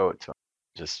and show it to him.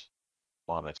 Just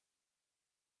want to.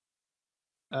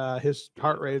 His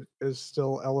heart rate is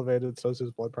still elevated, so is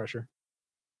his blood pressure.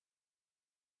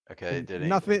 Okay, And did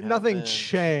nothing anything happen?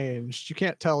 changed. You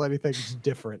can't tell anything's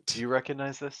different. Do you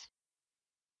recognize this?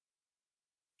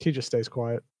 He just stays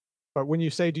quiet. But when you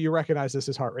say, "Do you recognize this?"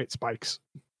 his heart rate spikes.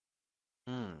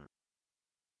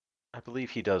 I believe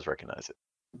he does recognize it.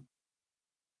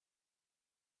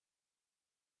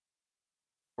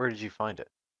 Where did you find it,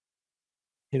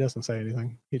 He doesn't say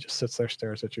anything. He just sits there,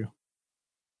 stares at you.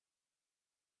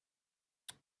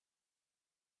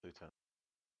 Lieutenant?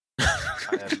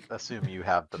 I assume you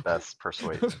have the best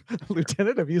persuasion.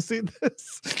 Lieutenant, have you seen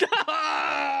this?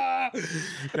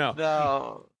 No.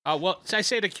 No. Well, I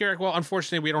say to Kirik, well,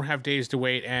 unfortunately, we don't have days to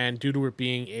wait, and due to it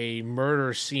being a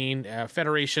murder scene,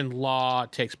 Federation law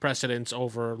takes precedence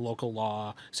over local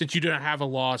law, since you do not have a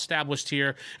law established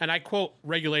here. And I quote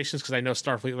regulations because I know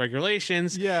Starfleet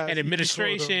regulations Yeah, and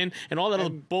administration and all that other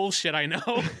bullshit I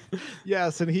know.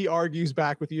 Yes, and he argues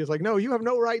back with you. He's like, "No, you have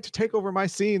no right to take over my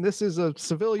scene. This is a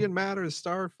civilian matter,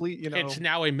 Starfleet. You know." It's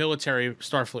now a military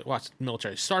Starfleet. What's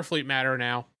military? Starfleet matter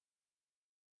now.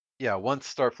 Yeah,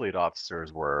 once Starfleet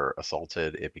officers were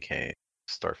assaulted, it became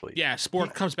Starfleet. Yeah,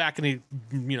 Spork comes back and he,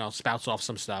 spouts off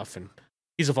some stuff, and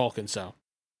he's a Vulcan, so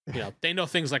they know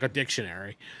things like a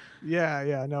dictionary.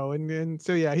 Yeah, no, and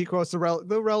so yeah, he quotes the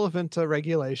relevant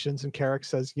regulations, and Carrick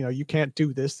says, "You can't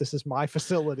do this. This is my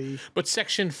facility." But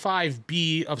Section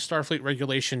 5B of Starfleet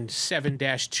Regulation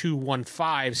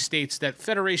 7-215 states that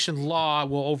Federation law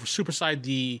will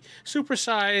supersede. Thank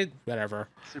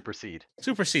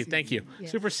you.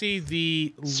 Yes. Supersede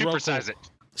the Supersize it.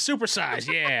 Supersize,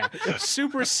 yeah.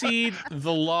 Supersede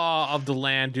the law of the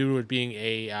land due to it being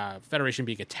a Federation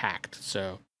being attacked.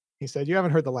 So He said, "You haven't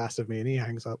heard the last of me," and he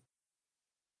hangs up.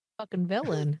 Fucking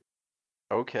villain.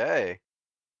 Okay.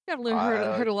 You gotta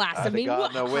learn her to last. I'd have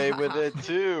gotten away with it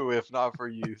too, if not for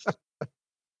you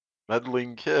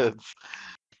meddling kids.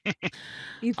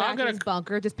 He's back I'm gonna- in his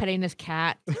bunker, just petting his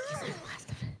cat.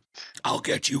 I'll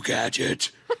get you,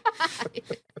 Gadget.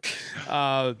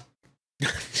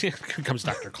 Here comes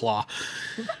Dr. Claw.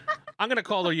 I'm going to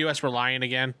call the U.S. Reliant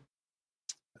again.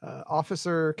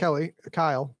 Officer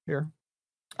Kyle here.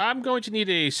 I'm going to need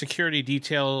a security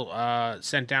detail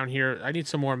sent down here. I need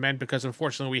some more men because,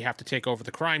 unfortunately, we have to take over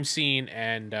the crime scene,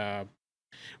 and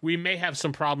we may have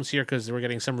some problems here because we're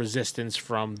getting some resistance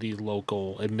from the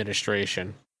local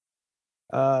administration.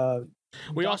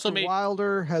 We also Dr.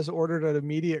 Wilder has ordered an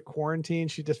immediate quarantine.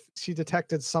 She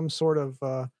detected some sort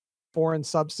of foreign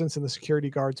substance in the security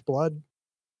guard's blood.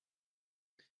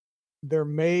 There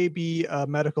may be a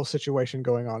medical situation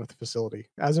going on at the facility.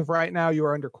 As of right now, you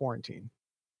are under quarantine.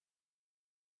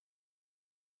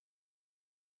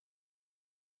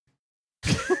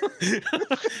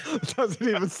 Doesn't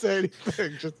even say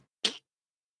anything. Just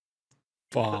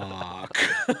Fuck.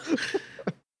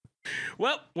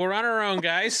 Well, we're on our own,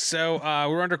 guys. So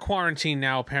we're under quarantine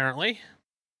now, apparently.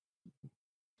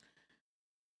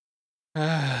 All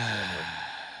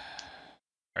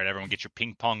right, everyone, get your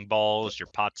ping pong balls, your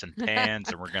pots and pans,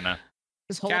 and we're gonna.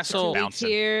 Just hold Castle- up 2 weeks Bouncing.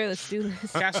 here. Let's do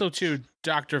this. Castle 2,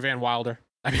 Dr. Van Wilder.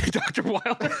 I mean, Dr.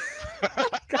 Wilder.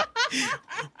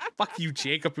 Fuck you,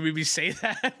 Jacob. You made me say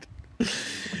that.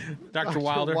 Dr.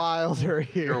 Wilder. Wilder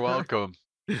here. You're welcome.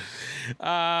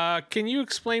 Can you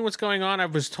explain what's going on? I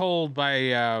was told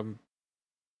by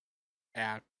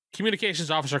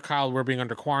Communications Officer Kyle we're being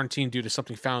under quarantine due to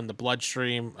something found in the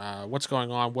bloodstream. What's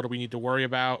going on? What do we need to worry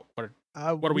about? What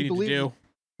do we need to do?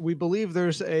 We believe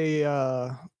there's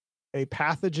a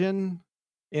pathogen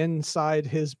inside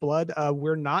his blood.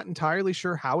 We're not entirely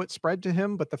sure how it spread to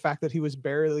him, but the fact that he was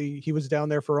down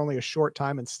there for only a short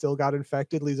time and still got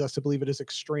infected leads us to believe it is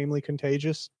extremely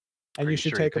contagious. And Are you you should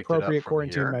sure he take picked it up appropriate from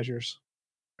quarantine here? measures.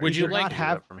 Would you did like not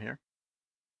have from here?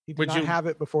 He did Would not you- have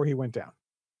it before he went down.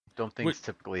 Don't things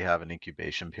typically have an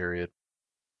incubation period?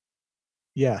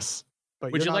 Yes,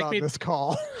 but Would you're you not like on me- this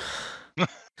call.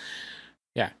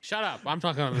 Yeah, shut up. I'm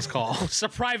talking on this call. It's a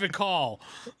private call.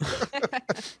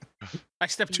 I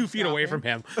stepped 2 feet away from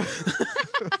him.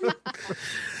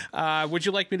 Would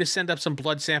you like me to send up some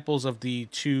blood samples of the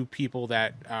 2 people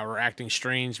that were acting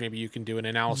strange? Maybe you can do an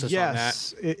analysis on that.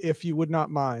 Yes, if you would not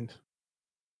mind.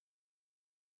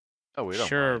 Oh, we don't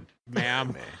Sure, mind.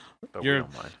 ma'am. May, but You're- we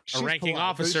don't mind. A She's ranking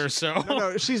polite, but officer, she- so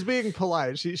No, she's being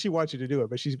polite. She wants you to do it,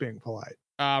 but she's being polite.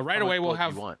 right How much away we'll blood do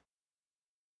have. you want?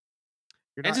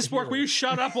 You're not Ensign Spork, will here. you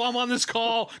shut up while I'm on this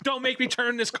call? Don't make me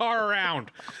turn this car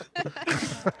around.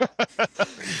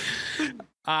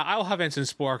 I'll have Ensign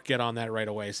Spork get on that right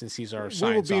away since he's our We will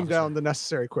science beam officer. down the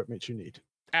necessary equipment you need.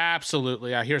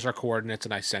 Absolutely. Here's our coordinates,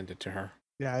 and I send it to her.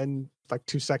 Yeah, and like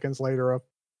 2 seconds later, a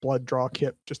blood draw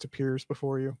kit just appears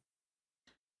before you.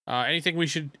 Anything we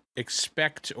should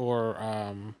expect or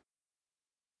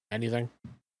anything?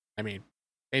 I mean,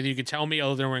 anything you could tell me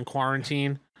other than we're in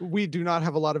quarantine? We do not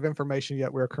have a lot of information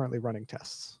yet. We're currently running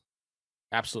tests.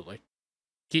 Absolutely.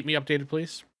 Keep me updated,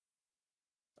 please.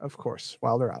 Of course,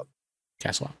 while they're out.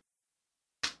 Castle.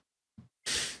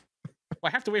 Well, I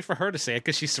have to wait for her to say it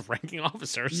because she's the ranking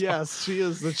officer. So. Yes, she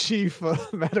is the chief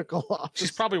medical officer.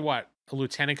 She's probably what? A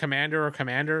lieutenant commander or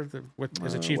commander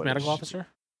as a chief what is medical she? officer?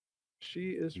 She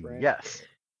is ranked. Yes.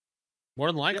 More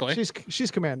than Yep, likely.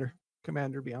 she's commander.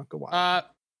 Commander Bianca Wild.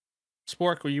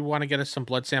 Spork, will you want to get us some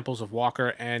blood samples of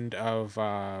Walker and of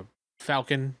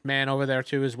Falcon Man over there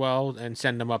too as well, and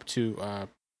send them up to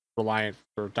Reliant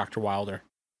for Dr. Wilder?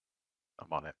 I'm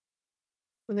on it.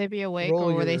 Will they be awake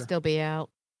Roll or will they your- still be out?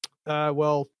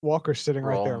 Well, Walker's sitting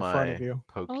right Roll there in front of my- you.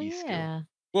 Pokey Oh skill. yeah.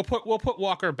 We'll put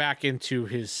Walker back into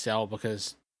his cell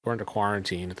because we're under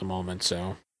quarantine at the moment.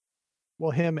 So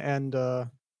Well, him and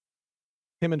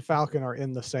Falcon are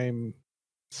in the same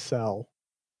cell.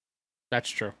 that's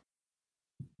true.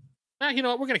 You know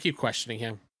what? We're gonna keep questioning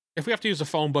him. If we have to use a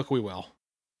phone book, we will.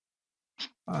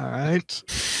 All right.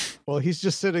 Well, he's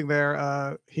just sitting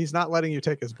there. He's not letting you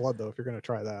take his blood though. If you're going to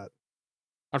try that.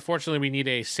 Unfortunately, we need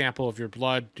a sample of your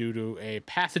blood due to a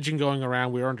pathogen going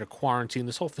around. We are under quarantine.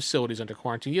 This whole facility's under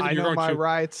quarantine. Either I you're know going my to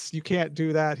rights. You can't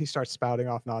do that. He starts spouting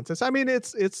off nonsense. I mean,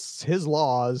 it's his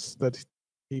laws that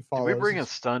he Did follows. we bring a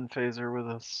stun phaser with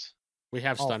us? we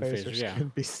have All stun phasers phasers. Yeah. can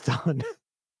be stunned.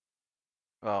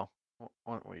 Well,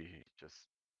 why don't we just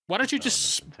Why don't you stun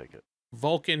just him and take it?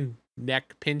 Vulcan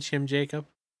neck pinch him, Jacob?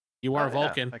 You are Oh, yeah,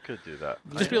 Vulcan. I could do that.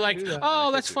 Just be yeah, like, do that. oh,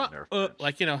 I that's could do fun. a nerf pinch.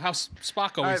 Like, you know, how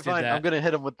Spock All always right, did fine. that. I'm gonna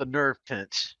hit him with the nerve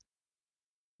pinch.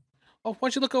 Oh, why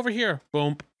don't you look over here?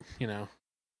 Boom. You know.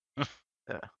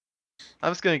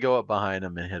 I'm just gonna go up behind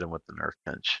him and hit him with the nerve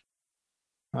pinch.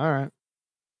 All right.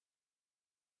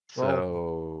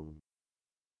 So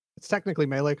It's technically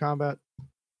melee combat.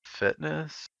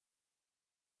 fitness.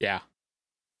 Yeah.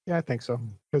 Yeah, I think so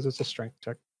because it's a strength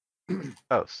check.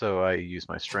 Oh, so I use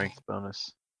my strength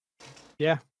bonus.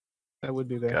 That would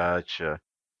be there. Gotcha.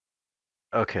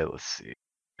 Okay, let's see.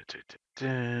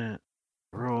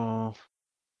 Roll.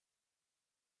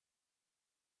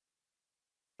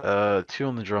 2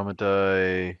 on the drama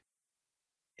die.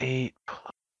 8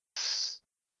 plus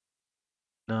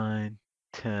 9,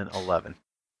 10, 11.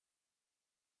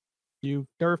 You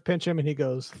nerve pinch him and he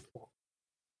goes.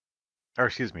 Or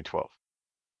excuse me, 12.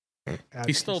 and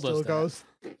He still does that. goes.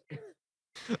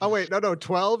 Oh wait, no,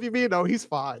 12. You mean? No, he's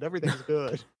fine. Everything's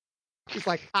good. He's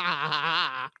like,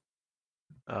 ah.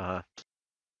 Uh-huh.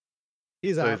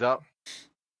 He's So out. he's out.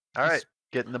 All right,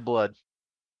 get in the blood.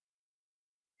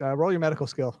 Roll your medical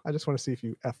skill. I just want to see if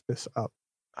you f this up.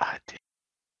 Damn.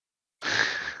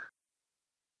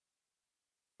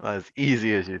 Not as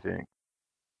easy as you think.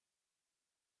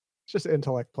 It's just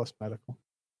intellect plus medical.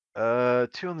 2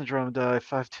 on the drama die,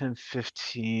 5, 10,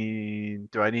 15.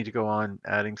 Do I need to go on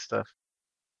adding stuff?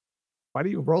 Why do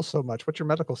you roll so much? What's your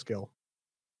medical skill?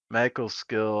 Medical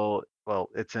skill, well,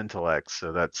 it's intellect,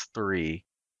 so that's 3.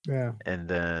 Yeah. And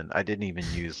then I didn't even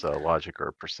use logic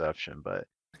or perception, but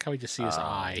Like how we just see his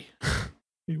eye.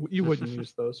 You wouldn't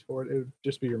use those for it. It would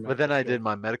just be your medical but then I skill. did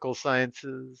my medical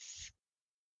sciences.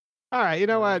 All right, you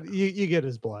know what? You get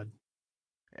his blood.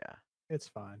 Yeah. It's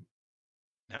fine.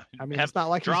 No, I mean, have it's not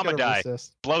like he's drama gonna die.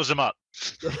 resist. Blows him up.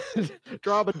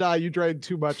 Drama die, you drain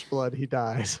too much blood, he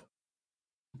dies.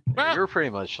 Well, You're pretty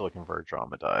much looking for a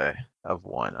drama die of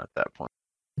 1 at that point.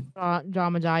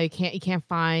 Drama die. You can't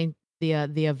find the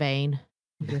vein.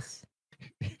 Just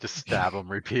Just stab him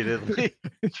repeatedly.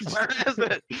 Where is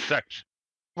it? Sorry.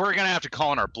 We're gonna have to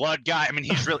call in our blood guy. I mean,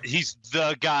 he's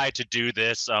the guy to do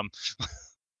this.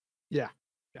 Yeah.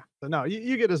 So no,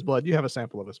 you get his blood. You have a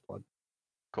sample of his blood.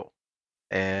 Cool.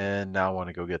 And now I want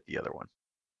to go get the other one.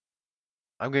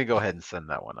 I'm gonna go ahead and send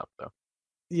that one up though.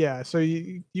 Yeah. So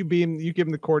you give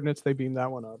him the coordinates. They beam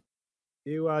that one up.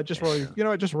 You just roll. You know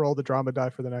what? Just roll the drama die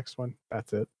for the next one.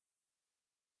 That's it.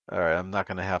 All right, I'm not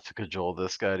gonna have to cajole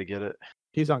this guy to get it.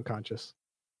 He's unconscious.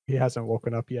 He hasn't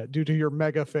woken up yet due to your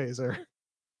mega phaser.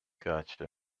 Gotcha.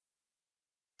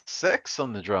 6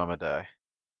 on the drama die.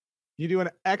 You do an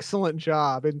excellent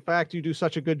job. In fact, you do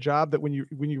such a good job that when you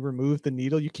remove the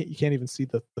needle, you can't even see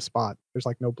the spot. There's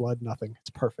like no blood, nothing. It's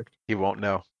perfect. He won't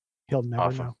know. He'll never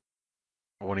Awesome.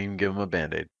 I won't even give him a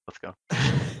band-aid. Let's go. know.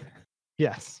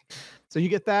 Yes. So you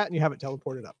get that and you have it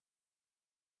teleported up.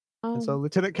 And so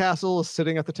Lieutenant Castle is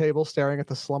sitting at the table staring at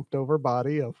the slumped over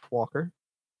body of Walker.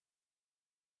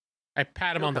 I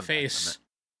pat him He'll on the come back in a face.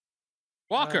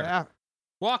 Walker,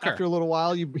 Walker, After a little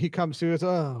while, he comes to it.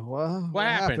 Oh, well, what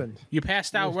happened? You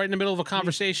passed out You- right in the middle of a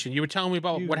conversation. You were telling me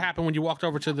about you- what happened when you walked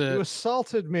over to You the.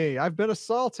 assaulted me. I've been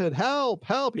assaulted. Help!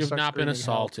 Help! He You've starts not been screaming,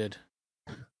 help. assaulted.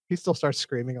 He still starts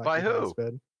screaming like By he has who?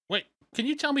 been. Wait, can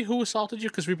you tell me who assaulted you?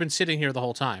 Because we've been sitting here the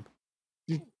whole time.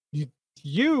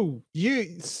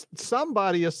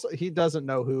 Somebody. He doesn't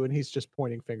know who, and he's just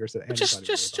pointing fingers at anybody.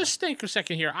 Just think a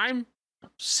second here. I'm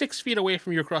 6 feet away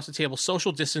from you across the table,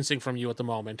 social distancing from you at the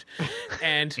moment.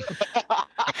 And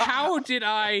how did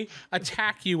I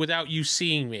attack you without you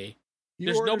seeing me?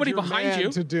 There's ordered nobody your behind man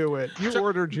you. to do it. You So-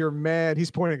 ordered your man.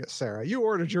 He's pointing at Sarah. You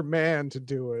ordered your man to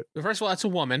do it. First of all, that's a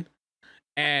woman.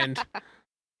 And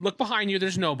look behind you,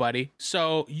 there's nobody.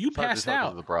 So you It's hard to passed tell 'cause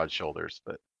out. of the broad shoulders,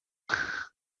 but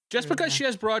Just because Yeah. she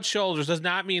has broad shoulders does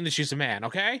not mean that she's a man,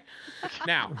 okay?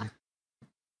 Now,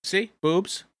 see?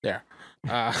 Boobs? There.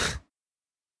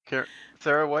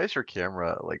 Sarah, why is your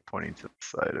camera like pointing to the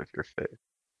side of your face?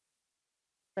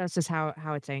 that's just how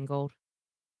it's angled.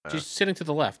 She's sitting to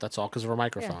the left, that's all, because of her Yeah,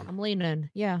 microphone. I'm leaning.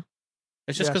 Yeah.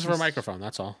 It's just Yeah, because of her she's- microphone,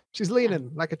 that's all. She's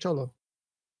leaning like a cholo.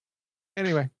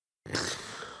 Anyway.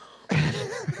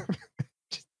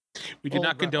 We do Old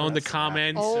not condone the reference.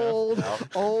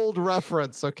 comments. old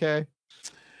reference, okay?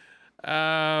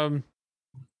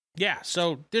 Yeah,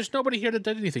 so there's nobody here that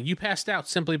did anything. You passed out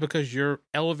simply because your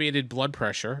elevated blood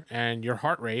pressure and your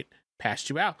heart rate passed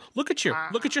you out. Look at you.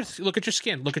 Look at your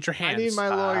skin. Look at your hands. I need my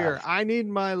lawyer. I need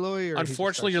my lawyer. He just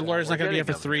Unfortunately, your starts lawyer's not shouting. going to be here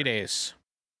getting for them 3 there. days.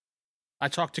 I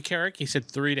talked to Carrick. He said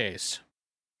 3 days.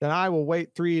 Then I will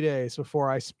wait 3 days before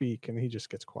I speak, and he just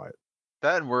gets quiet.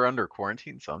 That and we're under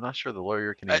quarantine, so I'm not sure the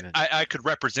lawyer can even. I could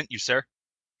represent you, sir.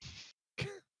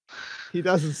 He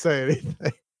doesn't say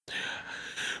anything.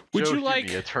 Would Joe you Hume,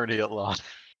 like, attorney at law?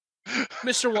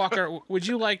 Mr. Walker, would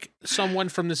you like someone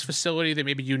from this facility that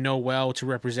maybe you know well to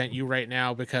represent you right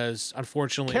now? Because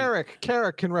unfortunately,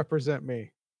 Carrick can represent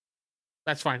me.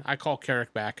 that's fine. I call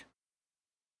Carrick back.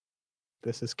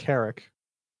 This is Carrick.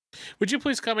 Would you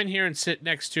please come in here and sit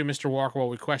next to Mr. Walker while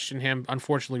we question him?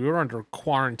 Unfortunately, we're under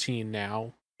quarantine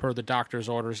now, per the doctor's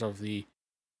orders of the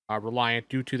Reliant,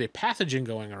 due to the pathogen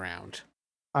going around.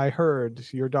 I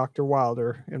heard your Dr.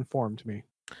 Wilder informed me.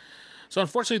 So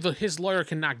unfortunately, his lawyer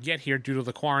cannot get here due to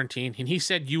the quarantine, and he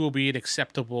said you will be an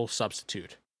acceptable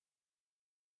substitute.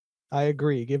 I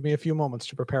agree. Give me a few moments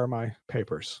to prepare my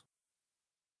papers.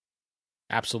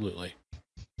 Absolutely.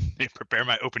 Prepare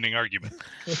my opening argument.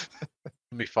 Let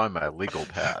me find my legal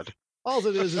pad. All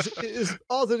it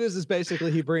is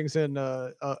basically he brings in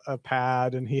a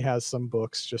pad and he has some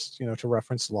books just to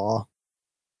reference law,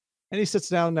 and he sits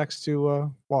down next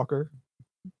to Walker.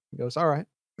 He goes, "All right,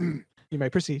 you may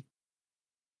proceed."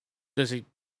 Does he?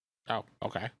 Oh,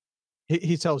 okay.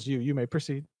 He tells you may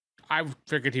proceed. I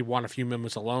figured he'd want a few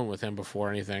minutes alone with him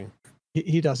before anything.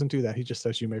 He doesn't do that. He just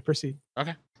says you may proceed.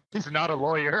 He's not a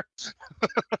lawyer.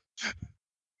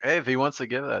 Hey, if he wants to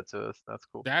give that to us, that's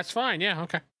cool. That's fine. Yeah.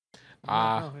 Okay.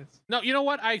 No, it's- No, you know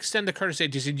what? I extend the courtesy.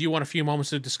 Do you want a few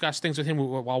moments to discuss things with him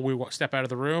while we step out of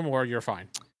the room, or you're fine?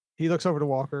 He looks over to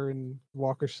Walker, and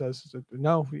Walker says,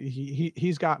 "No,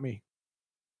 he's got me."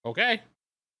 Okay.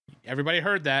 Everybody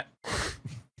heard that.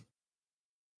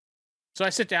 So I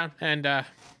sit down and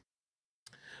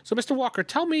so Mr. Walker,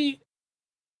 tell me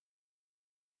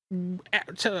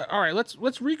all right,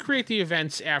 let's recreate the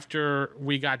events after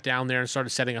we got down there and started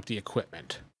setting up the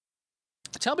equipment.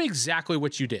 Tell me exactly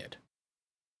what you did.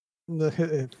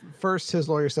 First, his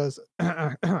lawyer says,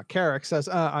 Carrick says,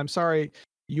 "I'm sorry,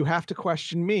 you have to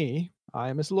question me. I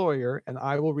am his lawyer, and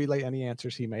I will relay any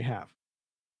answers he may have."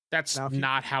 That's Now, if you-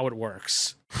 not how it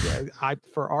works. Yeah,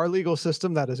 for our legal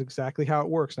system, that is exactly how it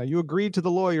works. Now, you agreed to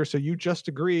the lawyer, so you just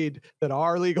agreed that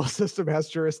our legal system has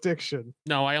jurisdiction.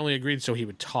 No, I only agreed so he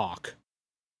would talk.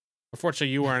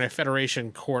 Unfortunately, you are in a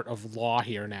federation court of law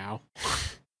here now.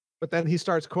 But then he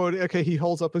starts quoting. Okay, he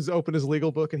holds up his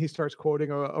legal book, and he starts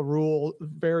quoting a rule,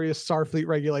 various Starfleet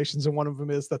regulations, and one of them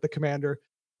is that the commander,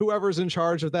 whoever's in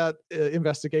charge of that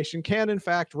investigation, can in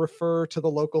fact refer to the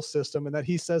local system, and that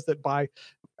he says that by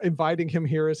inviting him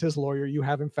here as his lawyer, you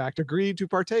have in fact agreed to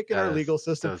partake in our legal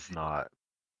system. Does not.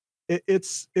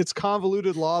 It's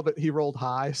convoluted law, but he rolled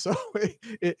high, so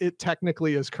it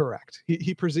technically is correct.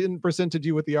 He presented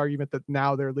you with the argument that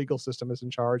now their legal system is in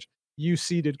charge. You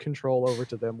ceded control over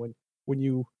to them when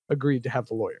you agreed to have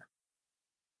the lawyer.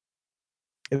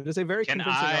 It is a very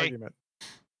convincing argument.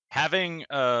 Having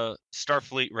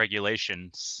Starfleet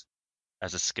regulations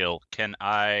as a skill, can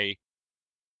I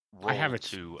roll I have it.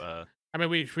 to I mean,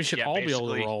 we should Yeah, all be able to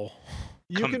basically- roll.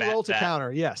 You can combat roll to that?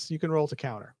 counter. Yes, you can roll to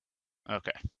counter.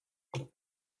 okay.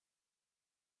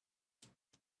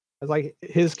 It's like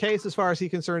his case, as far as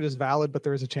he's concerned, is valid, but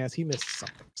there is a chance he missed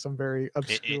something, some very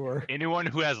obscure. Anyone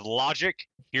who has logic,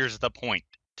 here's the point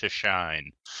to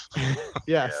shine.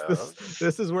 Yes, Yeah.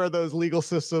 this is where those legal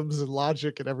systems and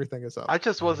logic and everything is up. I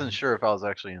just wasn't sure if I was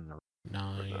actually in the room.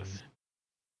 9. this.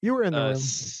 You were in the room.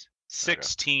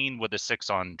 16 with a 6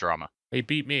 on drama. He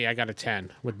beat me. I got a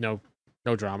 10 with no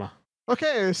drama.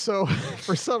 Okay, so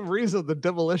for some reason the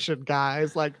demolition guy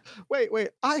is like, wait,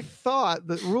 I thought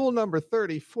that rule number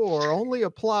 34 only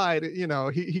applied,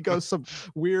 he goes some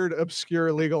weird,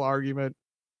 obscure legal argument.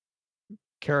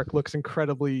 Carrick looks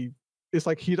incredibly, it's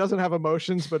like he doesn't have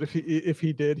emotions, but if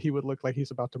he did, he would look like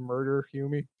he's about to murder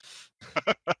Hume.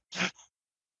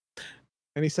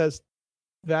 And he says,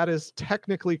 that is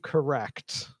technically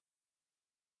correct.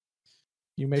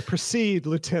 You may proceed,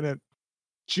 Lieutenant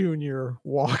Junior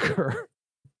Walker.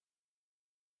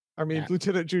 I mean, Yeah.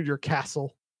 Lieutenant Junior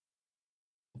Castle.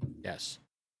 Yes.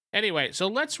 Anyway, so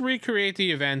let's recreate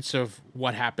the events of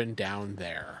what happened down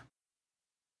there.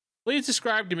 Please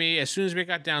describe to me, as soon as we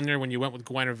got down there, when you went with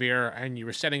Guinevere and you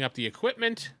were setting up the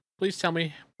equipment, please tell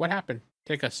me what happened.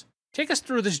 Take us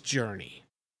through this journey.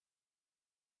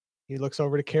 He looks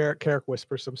over to Carrick. Carrick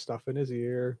whispers some stuff in his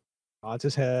ear, nods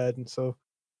his head, and so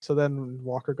then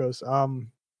Walker goes,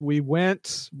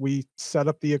 we set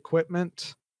up the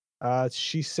equipment.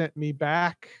 She sent me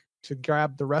back to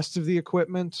grab the rest of the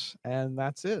equipment, and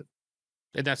that's it.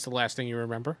 And that's the last thing you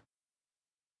remember?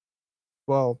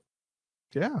 Well,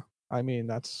 yeah. I mean,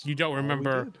 that's You don't all we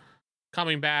remember did.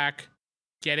 coming back,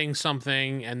 getting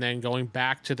something, and then going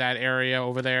back to that area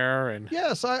over there? And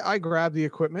Yes, I grabbed the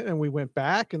equipment and we went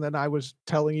back, and then I was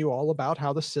telling you all about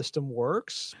how the system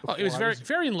works. oh, it was before I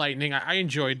very enlightening. I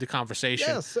enjoyed the conversation.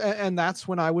 Yes, and that's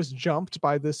when I was jumped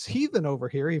by this heathen over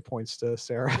here. He points to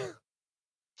Sarah.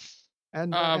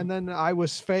 And then I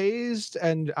was phased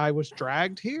and I was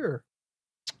dragged here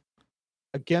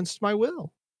against my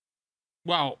will.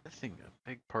 Well, I think a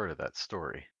big part of that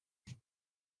story.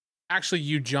 actually,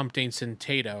 you jumped Ancient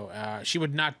Tato. She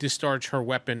would not discharge her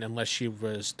weapon unless she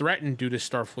was threatened due to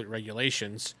Starfleet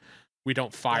regulations. We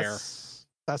don't fire.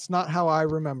 That's not how I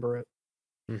remember it.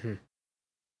 Mm-hmm.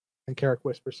 And Carrick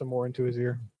whispers some more into his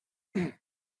ear.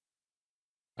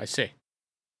 I see.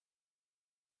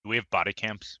 Do we have body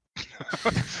cams?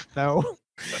 No.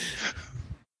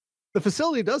 The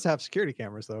facility does have security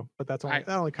cameras, though, but that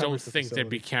only covers Don't the think there'd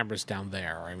be facility. cameras down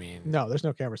there. I mean, No, there's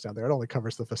no cameras down there. It only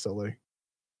covers the facility.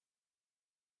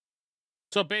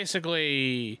 So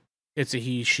basically, it's a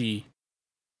he, she.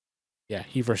 Yeah,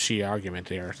 he versus she argument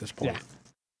there at this point.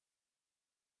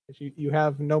 Yeah. You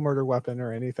have no murder weapon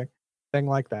or anything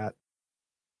like that.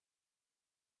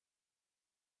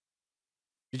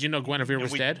 Did you know Guinevere And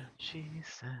was we- dead?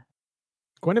 Jesus.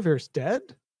 Guinevere's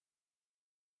dead?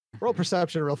 Roll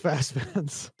perception real fast,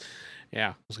 Vince.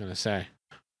 Yeah, I was gonna say.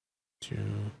 2.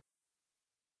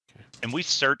 And we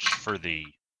searched for the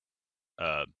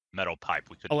metal pipe.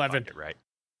 We couldn't 11. find it, right?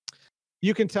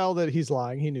 You can tell that he's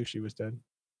lying. He knew she was dead.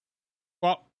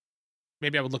 Well,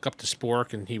 maybe I would look up to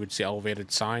Spork and he would see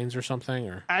elevated signs or something.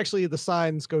 Or Actually, the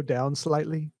signs go down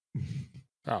slightly.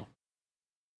 oh,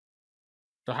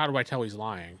 so how do I tell he's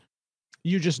lying?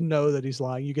 You just know that he's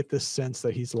lying. You get this sense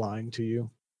that he's lying to you.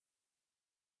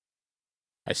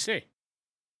 I see.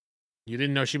 You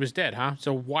didn't know she was dead, huh?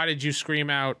 So why did you scream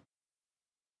out?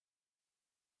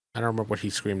 I don't remember what he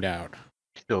screamed out.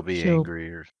 Still be She'll- angry,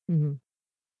 or Mhm.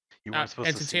 you weren't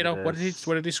supposed to see Tato, what this.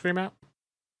 did he scream out?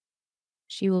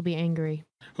 She will be angry.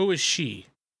 Who is she,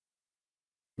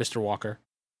 Mr. Walker?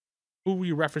 Who were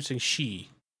you referencing? She.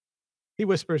 He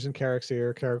whispers in Carrick's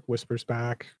ear. Carrick whispers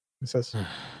back. He says,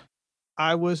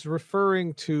 I was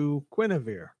referring to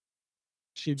Guinevere.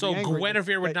 She'd So be angry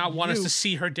Guinevere would that not want us you- to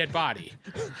see her dead body.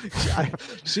 I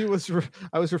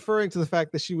was referring to the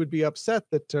fact that she would be upset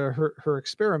that her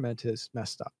experiment is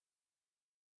messed up.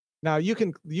 Now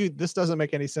this doesn't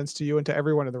make any sense to you, and to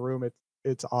everyone in the room,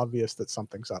 it's obvious that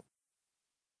something's up.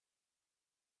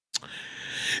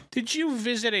 Did you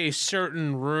visit a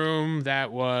certain room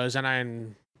that was,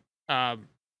 Ensign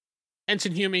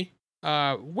Hume?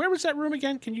 Where was that room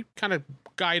again? Can you kind of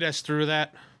guide us through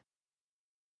that?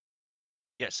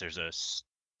 Yes, there's a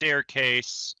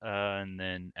staircase, and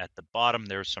then at the bottom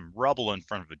there's some rubble in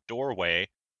front of a doorway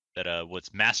that was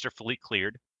masterfully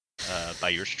cleared by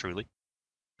yours truly.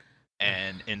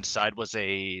 And inside was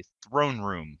a throne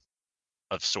room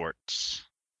of sorts.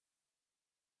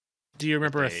 Do you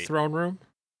remember a a- throne room?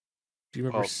 Do you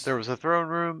remember? Well, there was a throne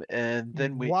room, and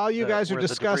then While you guys are where the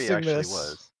debris discussing actually this,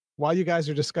 was. While you guys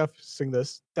are discussing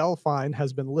this, Delphine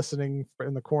has been listening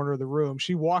in the corner of the room.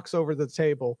 She walks over to the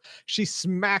table. She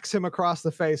smacks him across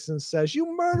the face and says,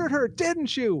 "You murdered her,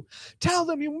 didn't you? Tell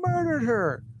them you murdered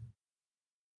her."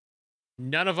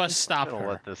 None of us I'm stop gonna her.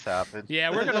 let this happen.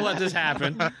 Yeah, we're gonna let this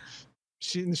happen.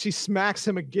 She smacks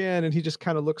him again, and he just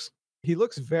kind of looks. He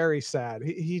looks very sad.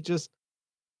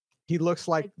 He looks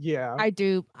like, yeah. I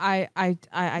do. I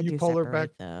You do pull her separate, back-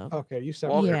 though. Okay, you said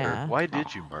Walker, Yeah. why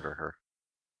did you murder her?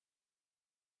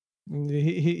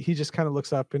 He just kind of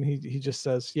looks up and he just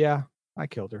says, "Yeah, I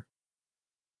killed her."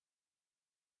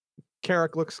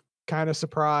 Carrick looks kind of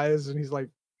surprised, and he's like,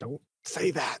 "Don't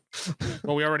say that."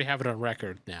 Well, we already have it on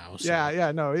record now. So.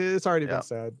 Yeah, no, it's already Yeah. been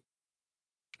said.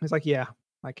 He's like, "Yeah,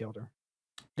 I killed her.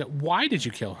 Yeah, why did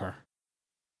you kill her?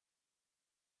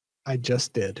 I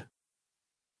just did."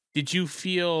 Did you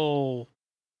feel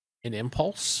an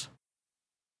impulse?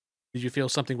 Did you feel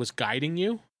something was guiding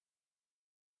you?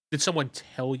 Did someone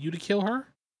tell you to kill her?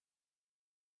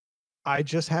 I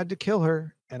just had to kill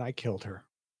her, and I killed her.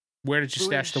 Where did you Who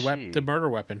stash is the she? murder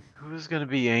weapon? Who's gonna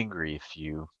be angry if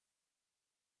you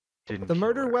didn't? The kill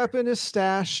murder her? weapon is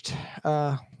stashed.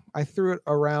 I threw it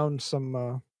around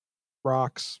some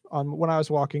rocks when I was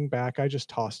walking back. I just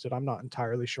tossed it. I'm not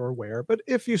entirely sure where, but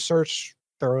if you search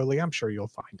thoroughly, I'm sure you'll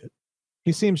find it.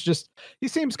 He seems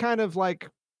kind of like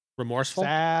Remorseful?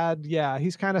 sad. Yeah,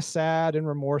 he's kind of sad and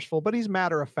remorseful, but he's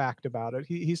matter of fact about it.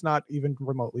 He's not even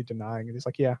remotely denying it. He's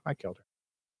like, "Yeah, I killed her."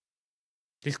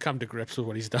 He's come to grips with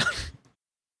what he's done.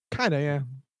 Kind of, yeah.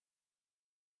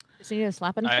 Just need a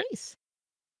slap in the I- face.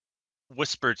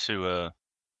 Whisper to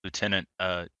Lieutenant,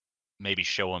 maybe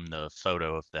show him the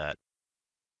photo of that.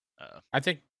 I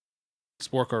think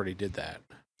Spork already did that.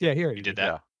 Yeah, here You did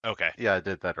that? Okay. Yeah, I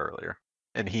did that earlier,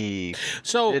 and he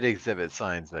So, did exhibit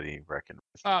signs that he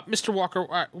recognized. Mr.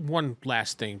 Walker, one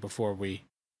last thing before we,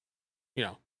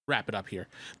 wrap it up here.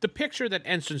 The picture that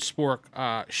Ensign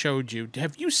Spork showed you,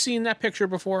 have you seen that picture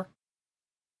before?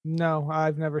 No,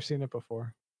 I've never seen it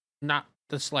before. Not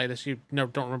the slightest. You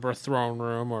don't remember a throne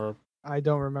room or... I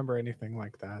don't remember anything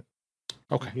like that.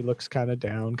 Okay. He looks kind of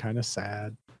down, kind of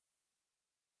sad.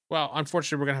 Well,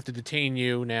 unfortunately, we're going to have to detain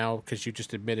you now because you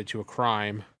just admitted to a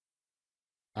crime.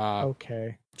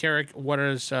 Okay. Carrick, what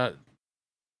is...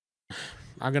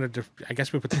 I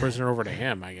guess we put the prisoner over to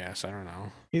him, I guess. I don't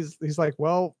know. He's like,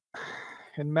 "Well,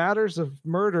 in matters of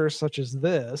murder such as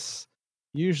this,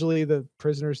 usually the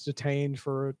prisoner's detained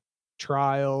for a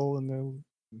trial,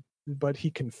 but he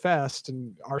confessed,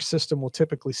 and our system will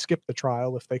typically skip the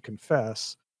trial if they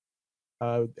confess.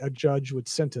 A judge would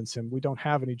sentence him. We don't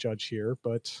have any judge here,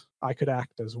 but I could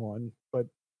act as one. But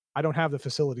I don't have the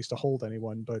facilities to hold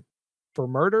anyone. But for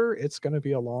murder, it's going to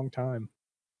be a long time."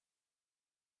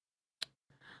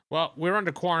 Well, we're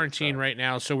under quarantine Sorry. right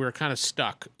now, so we're kind of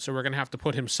stuck. So we're going to have to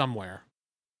put him somewhere.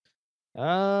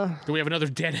 Uh, Do we have another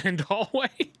dead-end hallway?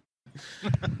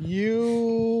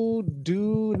 You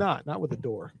do not with the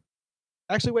door.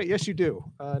 Actually, wait, yes, you do.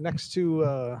 Next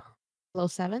to Low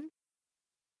 7?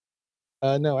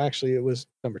 No, actually, it was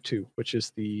number 2, which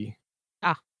is the.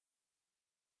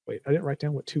 Wait, I didn't write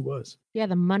down what 2 was. Yeah,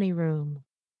 the money room.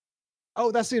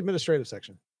 Oh, that's the administrative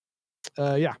section.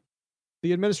 Yeah.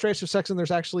 The administrative section,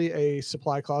 there's actually a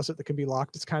supply closet that can be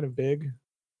locked. It's kind of big.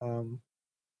 But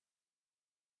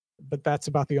that's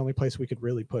about the only place we could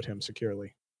really put him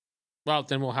securely. Well,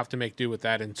 then we'll have to make do with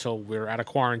that until we're out of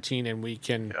quarantine and we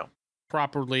can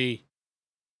properly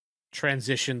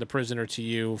transition the prisoner to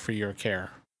you for your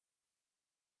care.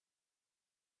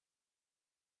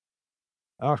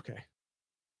 Okay.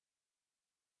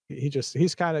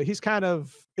 He's kind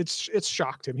of it's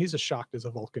shocked him. He's as shocked as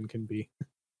a Vulcan can be.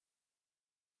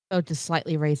 Oh, just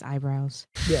slightly raised eyebrows.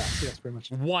 Yes, pretty much.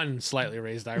 One slightly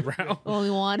raised eyebrow. Only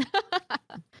one.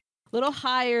 Little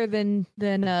higher than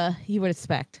you would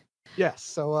expect. Yes.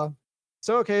 So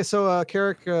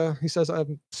Carrick, he says,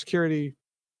 security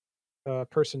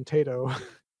person Tato.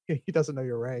 He doesn't know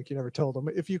your rank. You never told him.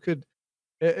 If you could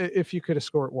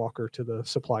escort Walker to the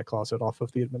supply closet off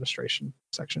of the administration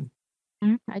section.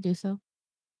 I do so.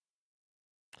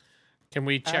 Can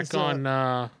we check on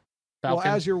Falcon? Well,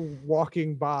 as you're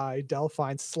walking by,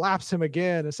 Delphine slaps him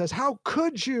again and says, "How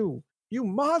could you? You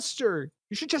monster!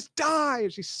 You should just die!"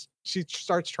 She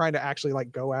starts trying to actually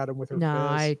like go at him with her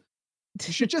fist.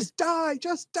 You should just die!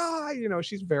 Just die! You know,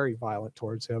 she's very violent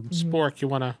towards him. Spork, you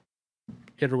want to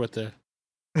hit her with the...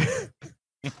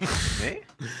 Me?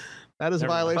 That is a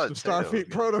violation of Starfleet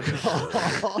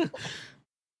protocol.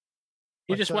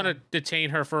 You just want to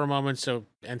detain her for a moment so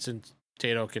Ensign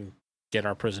Tato can get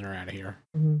our prisoner out of here.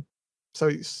 Mm-hmm.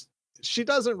 So she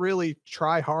doesn't really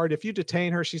try hard. If you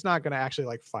detain her, she's not going to actually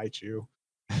like fight you.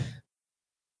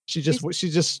 She's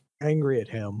just angry at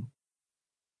him.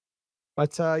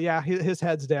 But yeah, his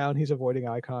head's down. He's avoiding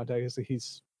eye contact.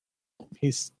 He's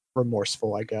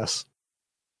remorseful, I guess.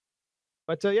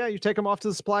 But yeah, you take him off to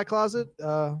the supply closet.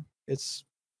 It's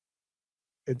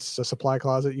a supply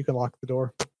closet. You can lock the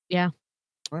door. Yeah.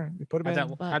 All right, you put him in.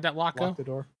 How'd that lock go? Lock the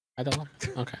door. How'd that lock?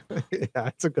 Okay. Yeah,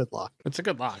 it's a good lock. It's a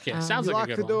good lock. Yeah, sounds like a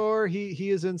good lock the door. He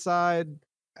is inside,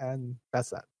 and that's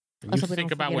that. And you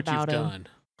think about what you've done.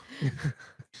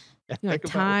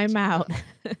 Time out.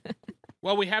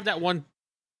 Well, we have that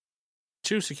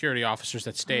 2 security officers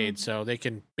that stayed, so they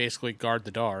can basically guard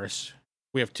the doors.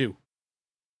 We have 2.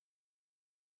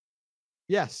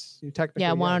 Yes, you technically.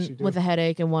 Yeah, one with a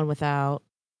headache and one without.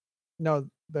 No,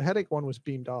 the headache one was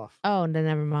beamed off. Oh, then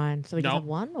never mind. So we just have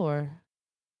one, or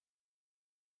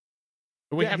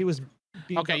he was.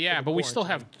 Okay, yeah, but we still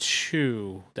have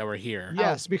 2 that were here.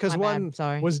 Yes, because one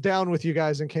Sorry. was down with you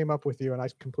guys and came up with you, and I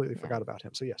completely forgot about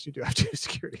him. So yes, you do have 2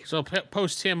 security. So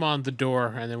post him on the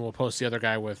door, and then we'll post the other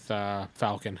guy with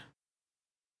Falcon.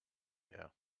 Yeah.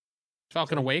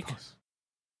 Falcon awake?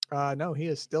 No, he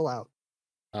is still out.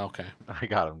 Okay. I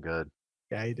got him good.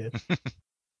 Yeah, he did.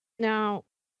 Now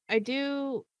I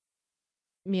do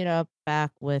meet up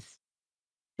back with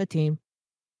the team.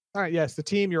 All right, yes, the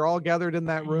team, you're all gathered in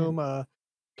that room.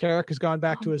 Carrick has gone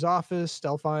back to his office.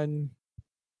 Delphine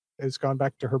has gone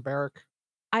back to her barrack.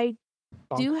 I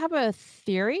do have a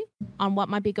theory on what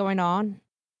might be going on,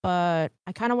 but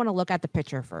I kind of want to look at the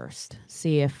picture first,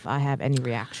 see if I have any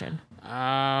reaction.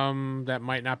 That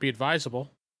might not be advisable,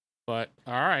 but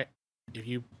all right. If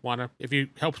you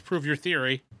help prove your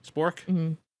theory, Spork.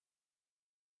 Mm-hmm.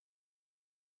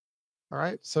 All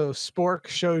right, so Spork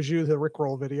shows you the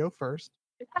Rickroll video first.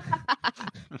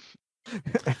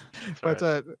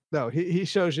 But no, he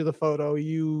shows you the photo.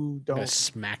 You don't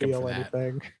smack him feel for that.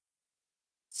 anything.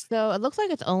 So it looks like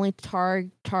it's only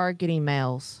targeting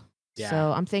males. Yeah.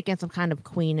 So I'm thinking some kind of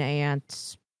queen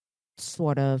ant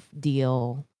sort of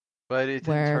deal. But it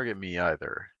didn't target me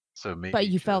either. So maybe. But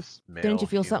you didn't you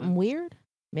feel something humans? weird?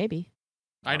 Maybe.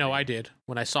 I know I did.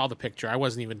 When I saw the picture, I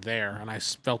wasn't even there, and I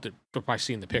felt it by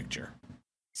seeing the picture.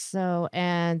 So,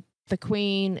 and the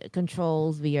queen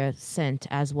controls via scent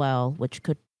as well, which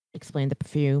could explain the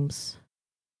perfumes.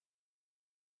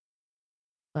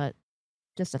 But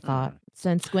just a thought.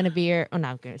 Since Guinevere,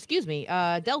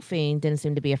 Delphine didn't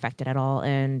seem to be affected at all.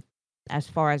 And as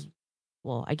far as,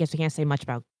 well, I guess we can't say much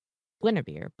about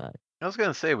Guinevere, but. I was going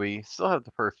to say, we still have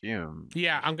the perfume.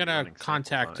 Yeah, I'm going to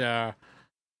contact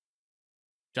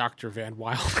Dr. Van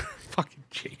Wilder. Fucking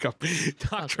Jacob.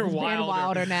 Dr. Wilder. Van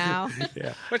Wilder now.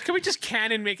 Yeah. But can we just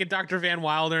canon make it Dr. Van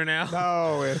Wilder now?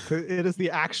 No, it is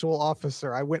the actual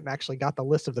officer. I went and actually got the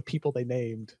list of the people they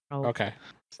named. Oh. Okay.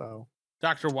 So.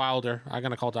 Dr. Wilder. I'm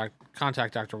going to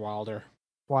contact Dr. Wilder.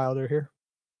 Wilder here.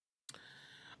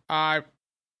 I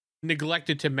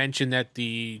neglected to mention that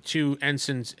the 2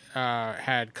 ensigns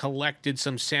had collected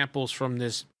some samples from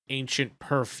this ancient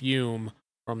perfume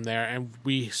from there, and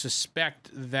we suspect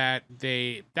that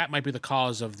that might be the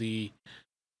cause of the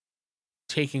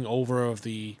taking over of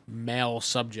the male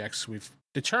subjects. We've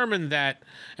determined that,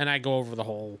 and I go over the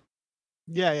whole.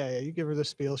 Yeah. You give her the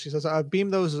spiel. She says, "Beam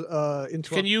those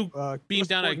into." Can you beam give us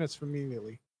down a coordinates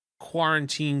immediately?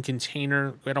 quarantine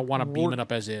container? I don't want to beam We're- it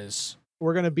up as is.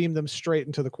 We're going to beam them straight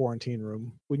into the quarantine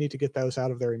room. We need to get those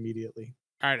out of there immediately.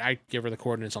 All right, I give her the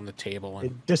coordinates on the table. And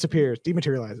It disappears,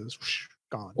 dematerializes, whoosh,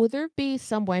 gone. Would there be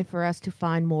some way for us to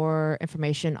find more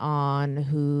information on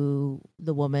who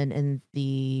the woman in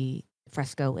the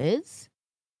fresco is?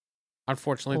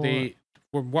 unfortunately,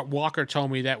 what Walker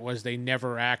told me that was they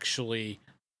never actually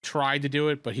tried to do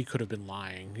it, but he could have been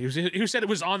lying. He said it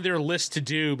was on their list to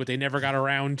do, but they never got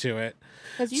around to it.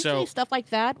 Because usually So- stuff like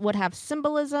that would have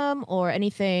symbolism or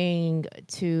anything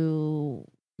to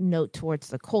note towards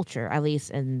the culture, at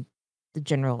least in the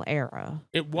general era.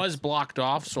 It was blocked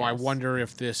off, so I Yes. wonder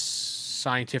if this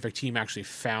scientific team actually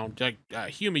found.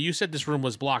 Humi, you said this room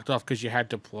was blocked off because you had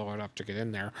to blow it up to get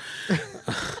in there.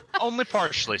 Only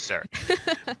partially, sir.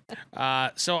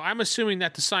 So I'm assuming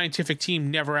that the scientific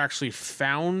team never actually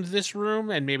found this room,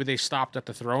 and maybe they stopped at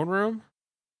the throne room.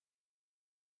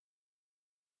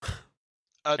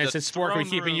 And The since Spork been throne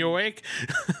keeping you room- awake,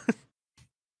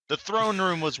 The throne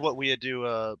room was what we had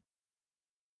to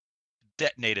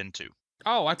detonate into.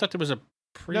 oh, I thought there was a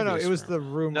previous. No, it was room. the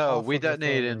room. No, off we of the throne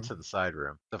detonated room. into the side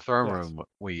room. The throne Yes. room,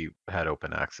 we had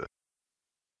open access.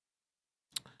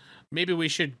 Maybe we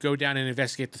should go down and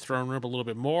investigate the throne room a little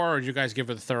bit more, or do you guys give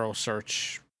it a thorough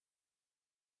search?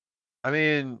 I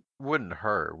mean, wouldn't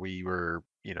hurt. We were,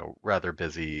 rather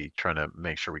busy trying to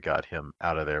make sure we got him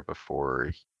out of there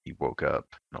before he woke up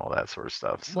and all that sort of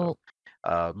stuff. So,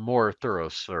 Well, more thorough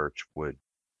search would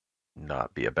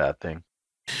not be a bad thing.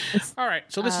 All right,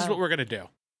 so this is Uh, what we're gonna do.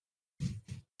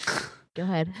 go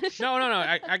ahead. No.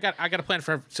 I got a plan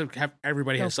for so have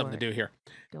everybody Go has something for to do here.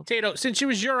 Go for Tato, since it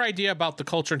was your idea about the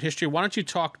culture and history, why don't you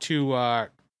talk to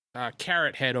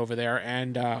Carrot Head over there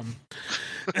and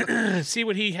see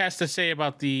what he has to say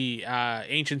about the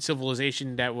ancient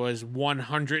civilization that was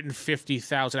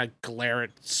 150,000. I glare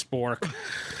at Spork.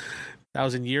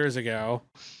 1,000 years ago,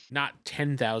 not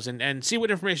 10,000, and see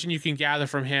what information you can gather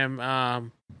from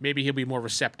him. Maybe he'll be more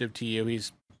receptive to you.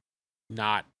 He's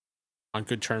not on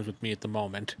good terms with me at the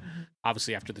moment,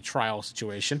 obviously after the trial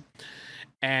situation.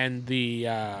 And the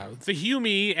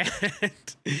Humi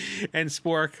and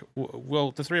Spork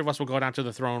will the three of us will go down to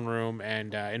the throne room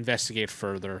and investigate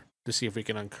further to see if we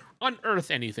can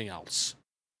unearth anything else.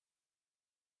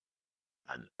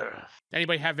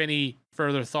 Anybody have any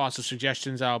further thoughts or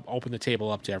suggestions? I'll open the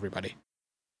table up to everybody.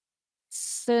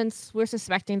 Since we're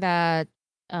suspecting that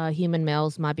human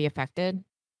males might be affected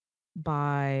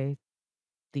by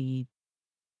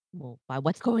by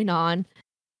what's going on,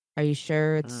 are you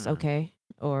sure it's Hmm. okay?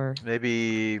 Or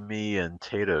Maybe me and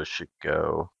Tato should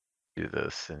go do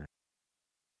this, and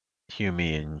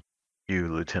Humi and you,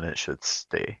 Lieutenant, should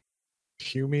stay.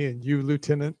 Humi and you,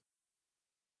 Lieutenant.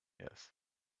 Yes.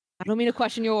 I don't mean to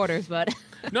question your orders, but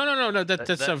No. That's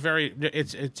That- a very.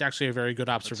 It's actually a very good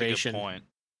That's a good observation. point.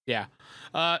 Yeah.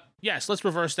 Yes, let's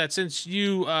reverse that. Since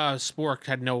you, Spork,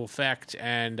 had no effect,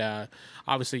 and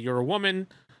obviously you're a woman,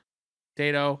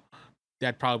 Dato,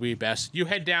 that'd probably be best. You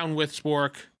head down with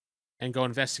Spork and go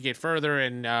investigate further,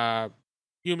 and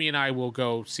Yumi and I will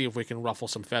go see if we can ruffle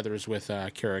some feathers with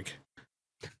Keurig.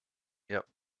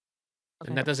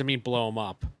 And that doesn't mean blow him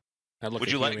up. I look Would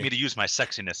at you like Yumi. me to use my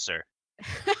sexiness, sir?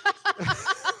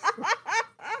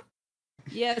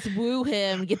 yes, woo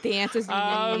him, get the answers you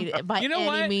need by you know any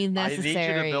what? means I need you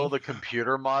necessary. to build a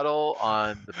computer model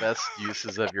on the best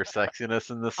uses of your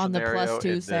sexiness in this on the scenario.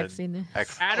 +2 and then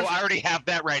sexiness. Out Oh, of, I already have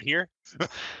that right here.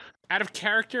 out of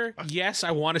character, yes,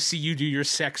 I want to see you do your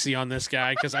sexy on this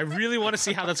guy because I really want to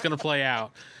see how that's going to play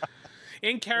out.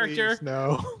 In character, Please,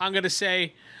 no. I'm going to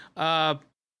say,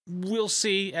 we'll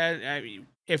see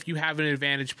if you have an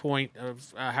advantage point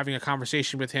of having a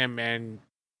conversation with him and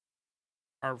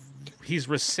he's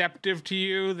receptive to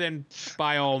you, then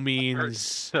by all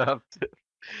means.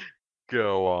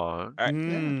 Go on. All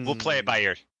right, We'll play it by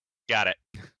ear. Got it.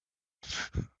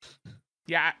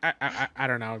 Yeah, I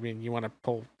don't know. I mean, you want to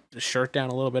pull the shirt down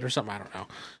a little bit or something? I don't know.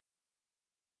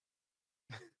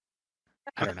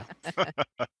 I don't know.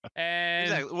 And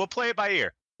Exactly. We'll play it by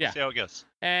ear. Yeah. See how it goes.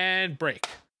 and break.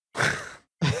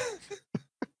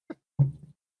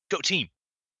 Go team.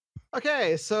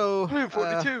 Okay, so Blue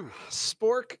 42.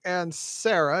 Spork and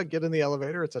Sarah get in the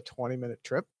elevator. It's a 20-minute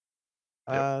trip.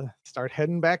 Start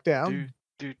heading back down.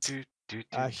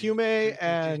 Hume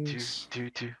and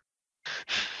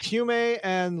Hume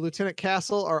and Lieutenant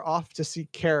Castle are off to see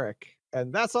Carrick.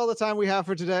 And that's all the time we have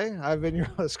for today. I've been your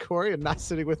host, Corey, and not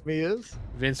sitting with me is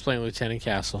Vince playing Lieutenant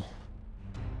Castle.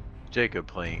 Jacob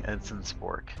playing Ensign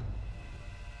Spork.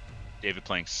 David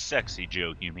playing sexy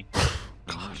Joe Hume.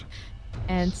 God.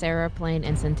 And Sarah playing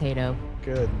Ensign Tato.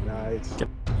 good night.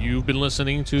 You've been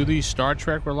listening to the Star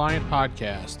Trek Reliant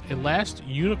Podcast, a Last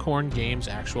Unicorn Games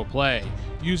actual play,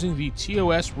 using the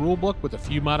TOS rulebook with a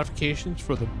few modifications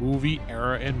for the movie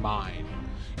era in mind.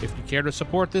 If you care to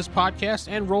support this podcast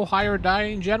and Roll High or Die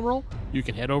in general, you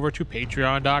can head over to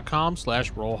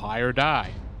patreon.com/rollhighdie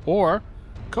or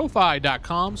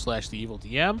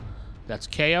ko-fi.com/theevildm. That's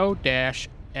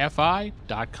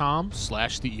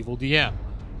ko-fi.com/theevildm.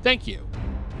 Thank you.